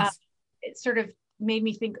 Yes. It sort of made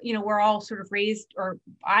me think, we're all sort of raised, or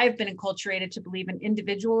I've been enculturated to believe in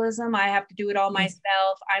individualism. I have to do it all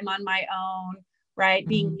myself. I'm on my own, right? Mm-hmm.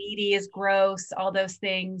 Being needy is gross, all those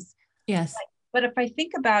things. Yes. But if I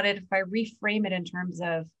think about it, if I reframe it in terms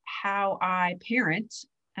of how I parent,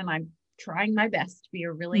 and I'm trying my best to be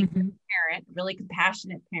a really good parent, really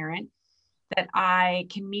compassionate parent, that I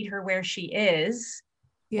can meet her where she is,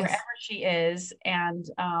 wherever she is, and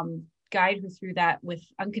guide her through that with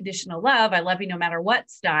unconditional love. I love you no matter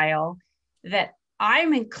what style, that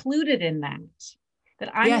I'm included in that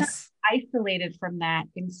I'm not isolated from that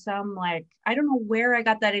in some, like, I don't know where I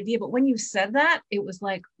got that idea, but when you said that, it was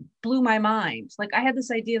like, blew my mind. Like I had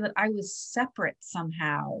this idea that I was separate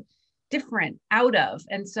somehow, different out of.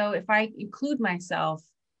 And so if I include myself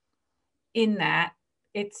in that,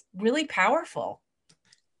 it's really powerful.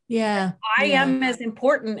 Yeah. I am as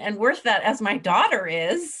important and worth that as my daughter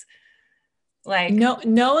is. Like no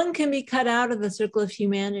one can be cut out of the circle of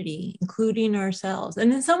humanity, including ourselves.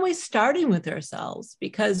 And in some ways, starting with ourselves,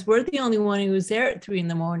 because we're the only one who was there at 3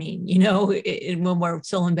 a.m, when we're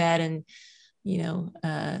still in bed. And,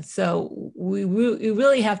 so we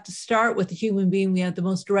really have to start with the human being we have the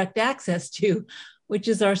most direct access to, which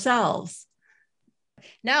is ourselves.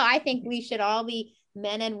 No, I think we should all be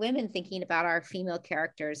men and women thinking about our female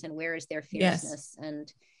characters and where is their fierceness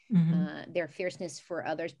and their fierceness for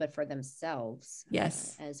others, but for themselves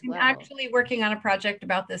as well. I'm actually working on a project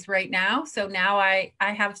about this right now. So now I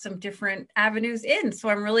have some different avenues in. So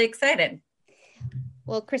I'm really excited.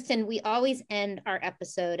 Well, Kristin, we always end our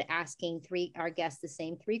episode asking our guests the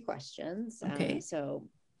same 3 questions. Okay.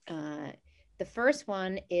 The first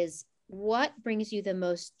one is, what brings you the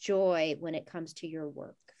most joy when it comes to your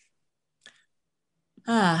work?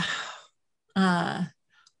 Well,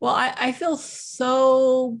 I feel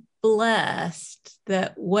so blessed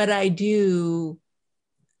that what I do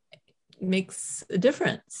makes a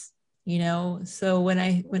difference, So when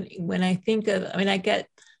I think of, I get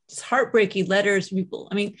just heartbreaking letters from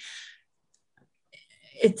people.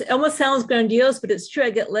 It almost sounds grandiose, but it's true. I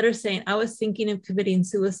get letters saying, I was thinking of committing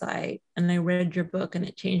suicide and I read your book and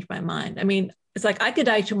it changed my mind. It's like, I could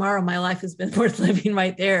die tomorrow. My life has been worth living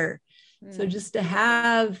right there. So just to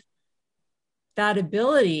have that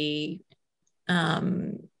ability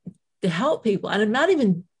to help people, and I'm not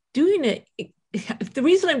even doing it. The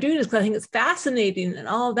reason I'm doing it is because I think it's fascinating and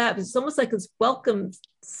all of that, but it's almost like it's welcome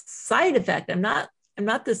side effect. I'm not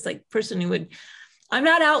this like person I'm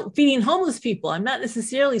not out feeding homeless people. I'm not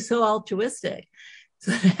necessarily so altruistic.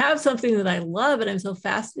 So to have something that I love and I'm so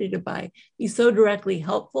fascinated by, be so directly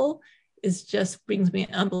helpful, just brings me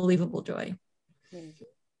unbelievable joy.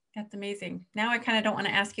 That's amazing. Now I kind of don't want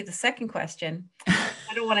to ask you the second question.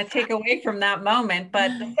 I don't want to take away from that moment, but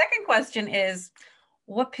the second question is,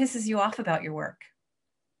 what pisses you off about your work?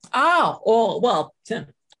 Well,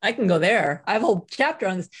 I can go there. I have a whole chapter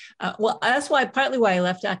on this. That's partly why I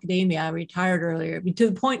left academia. I retired earlier, to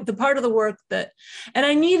the part of the work and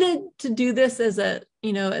I needed to do this as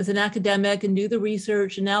an academic and do the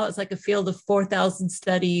research. And now it's like a field of 4,000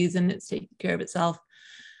 studies and it's taking care of itself.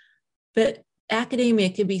 But academia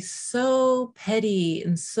can be so petty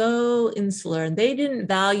and so insular, and they didn't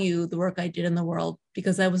value the work I did in the world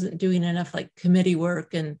because I wasn't doing enough like committee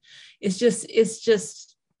work. And it's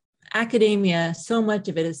just academia. So much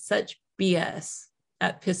of it is such BS.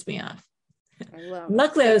 That pissed me off.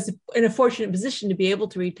 Luckily, I was in a fortunate position to be able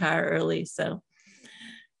to retire early. So,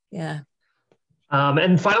 yeah.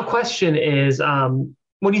 And final question is,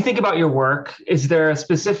 when you think about your work, is there a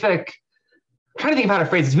specific, I'm trying to think of how to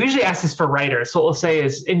phrase this. We usually ask this for writers. So what we'll say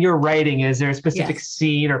is, in your writing, is there a specific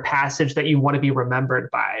scene or passage that you want to be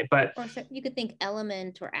remembered by? But or so you could think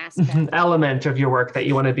element or aspect. Element of your work that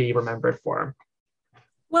you want to be remembered for.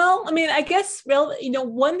 Well, I mean, I guess,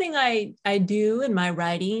 one thing I do in my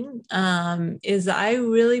writing is I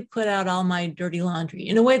really put out all my dirty laundry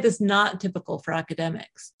in a way that's not typical for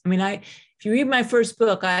academics. I mean, if you read my first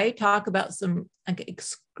book, I talk about some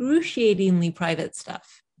excruciatingly private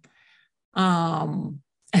stuff. Actually,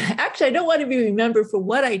 I don't want to be remembered for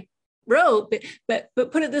what I wrote, but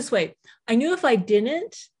put it this way. I knew if I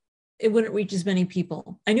didn't, it wouldn't reach as many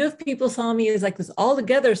people. I knew if people saw me as like this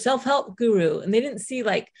all-together self-help guru, and they didn't see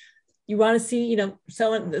like, you want to see,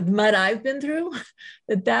 someone, the mud I've been through,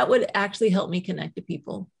 that would actually help me connect to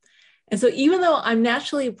people. And so even though I'm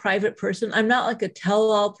naturally a private person, I'm not like a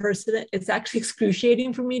tell-all person. It's actually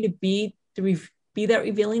excruciating for me to be that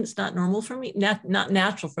revealing. It's not normal for me, not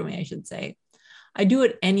natural for me, I should say. I do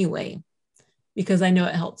it anyway, because I know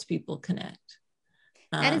it helps people connect.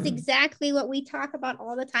 That is exactly what we talk about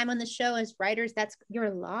all the time on the show as writers. That's your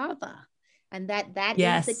lava. And that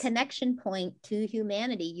is the connection point to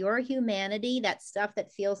humanity. Your humanity, that stuff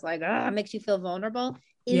that feels like, makes you feel vulnerable,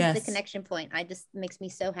 is the connection point. Makes me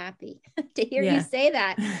so happy to hear you say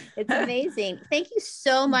that. It's amazing. Thank you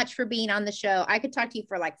so much for being on the show. I could talk to you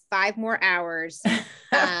for like 5 more hours.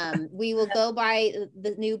 We will go by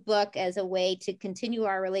the new book as a way to continue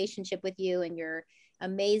our relationship with you and your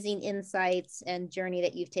amazing insights and journey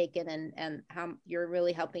that you've taken, and how you're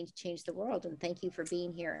really helping to change the world. And thank you for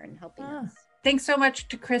being here and helping us. Thanks so much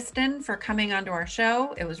to Kristin for coming onto our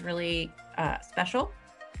show. It was really special.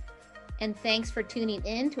 And thanks for tuning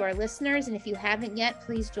in to our listeners. And if you haven't yet,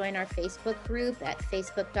 please join our Facebook group at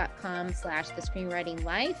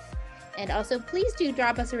facebook.com/thescreenwritinglife. And also, please do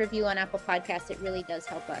drop us a review on Apple Podcasts. It really does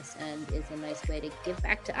help us and is a nice way to give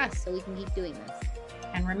back to us so we can keep doing this.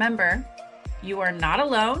 And remember, you are not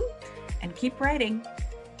alone, and keep writing.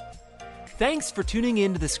 Thanks for tuning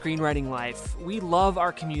in to The Screenwriting Life. We love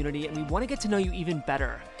our community and we want to get to know you even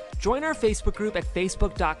better. Join our Facebook group at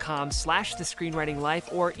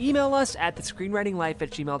facebook.com/thescreenwritinglife or email us at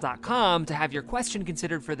thescreenwritinglife@gmail.com to have your question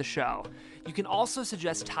considered for the show. You can also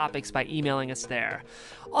suggest topics by emailing us there.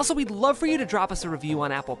 Also, we'd love for you to drop us a review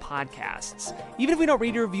on Apple Podcasts. Even if we don't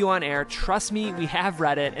read your review on air, trust me, we have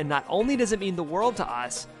read it, and not only does it mean the world to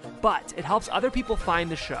us, but it helps other people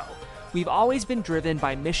find the show. We've always been driven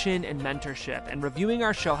by mission and mentorship, and reviewing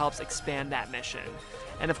our show helps expand that mission.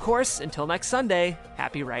 And of course, until next Sunday,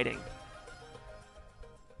 happy writing.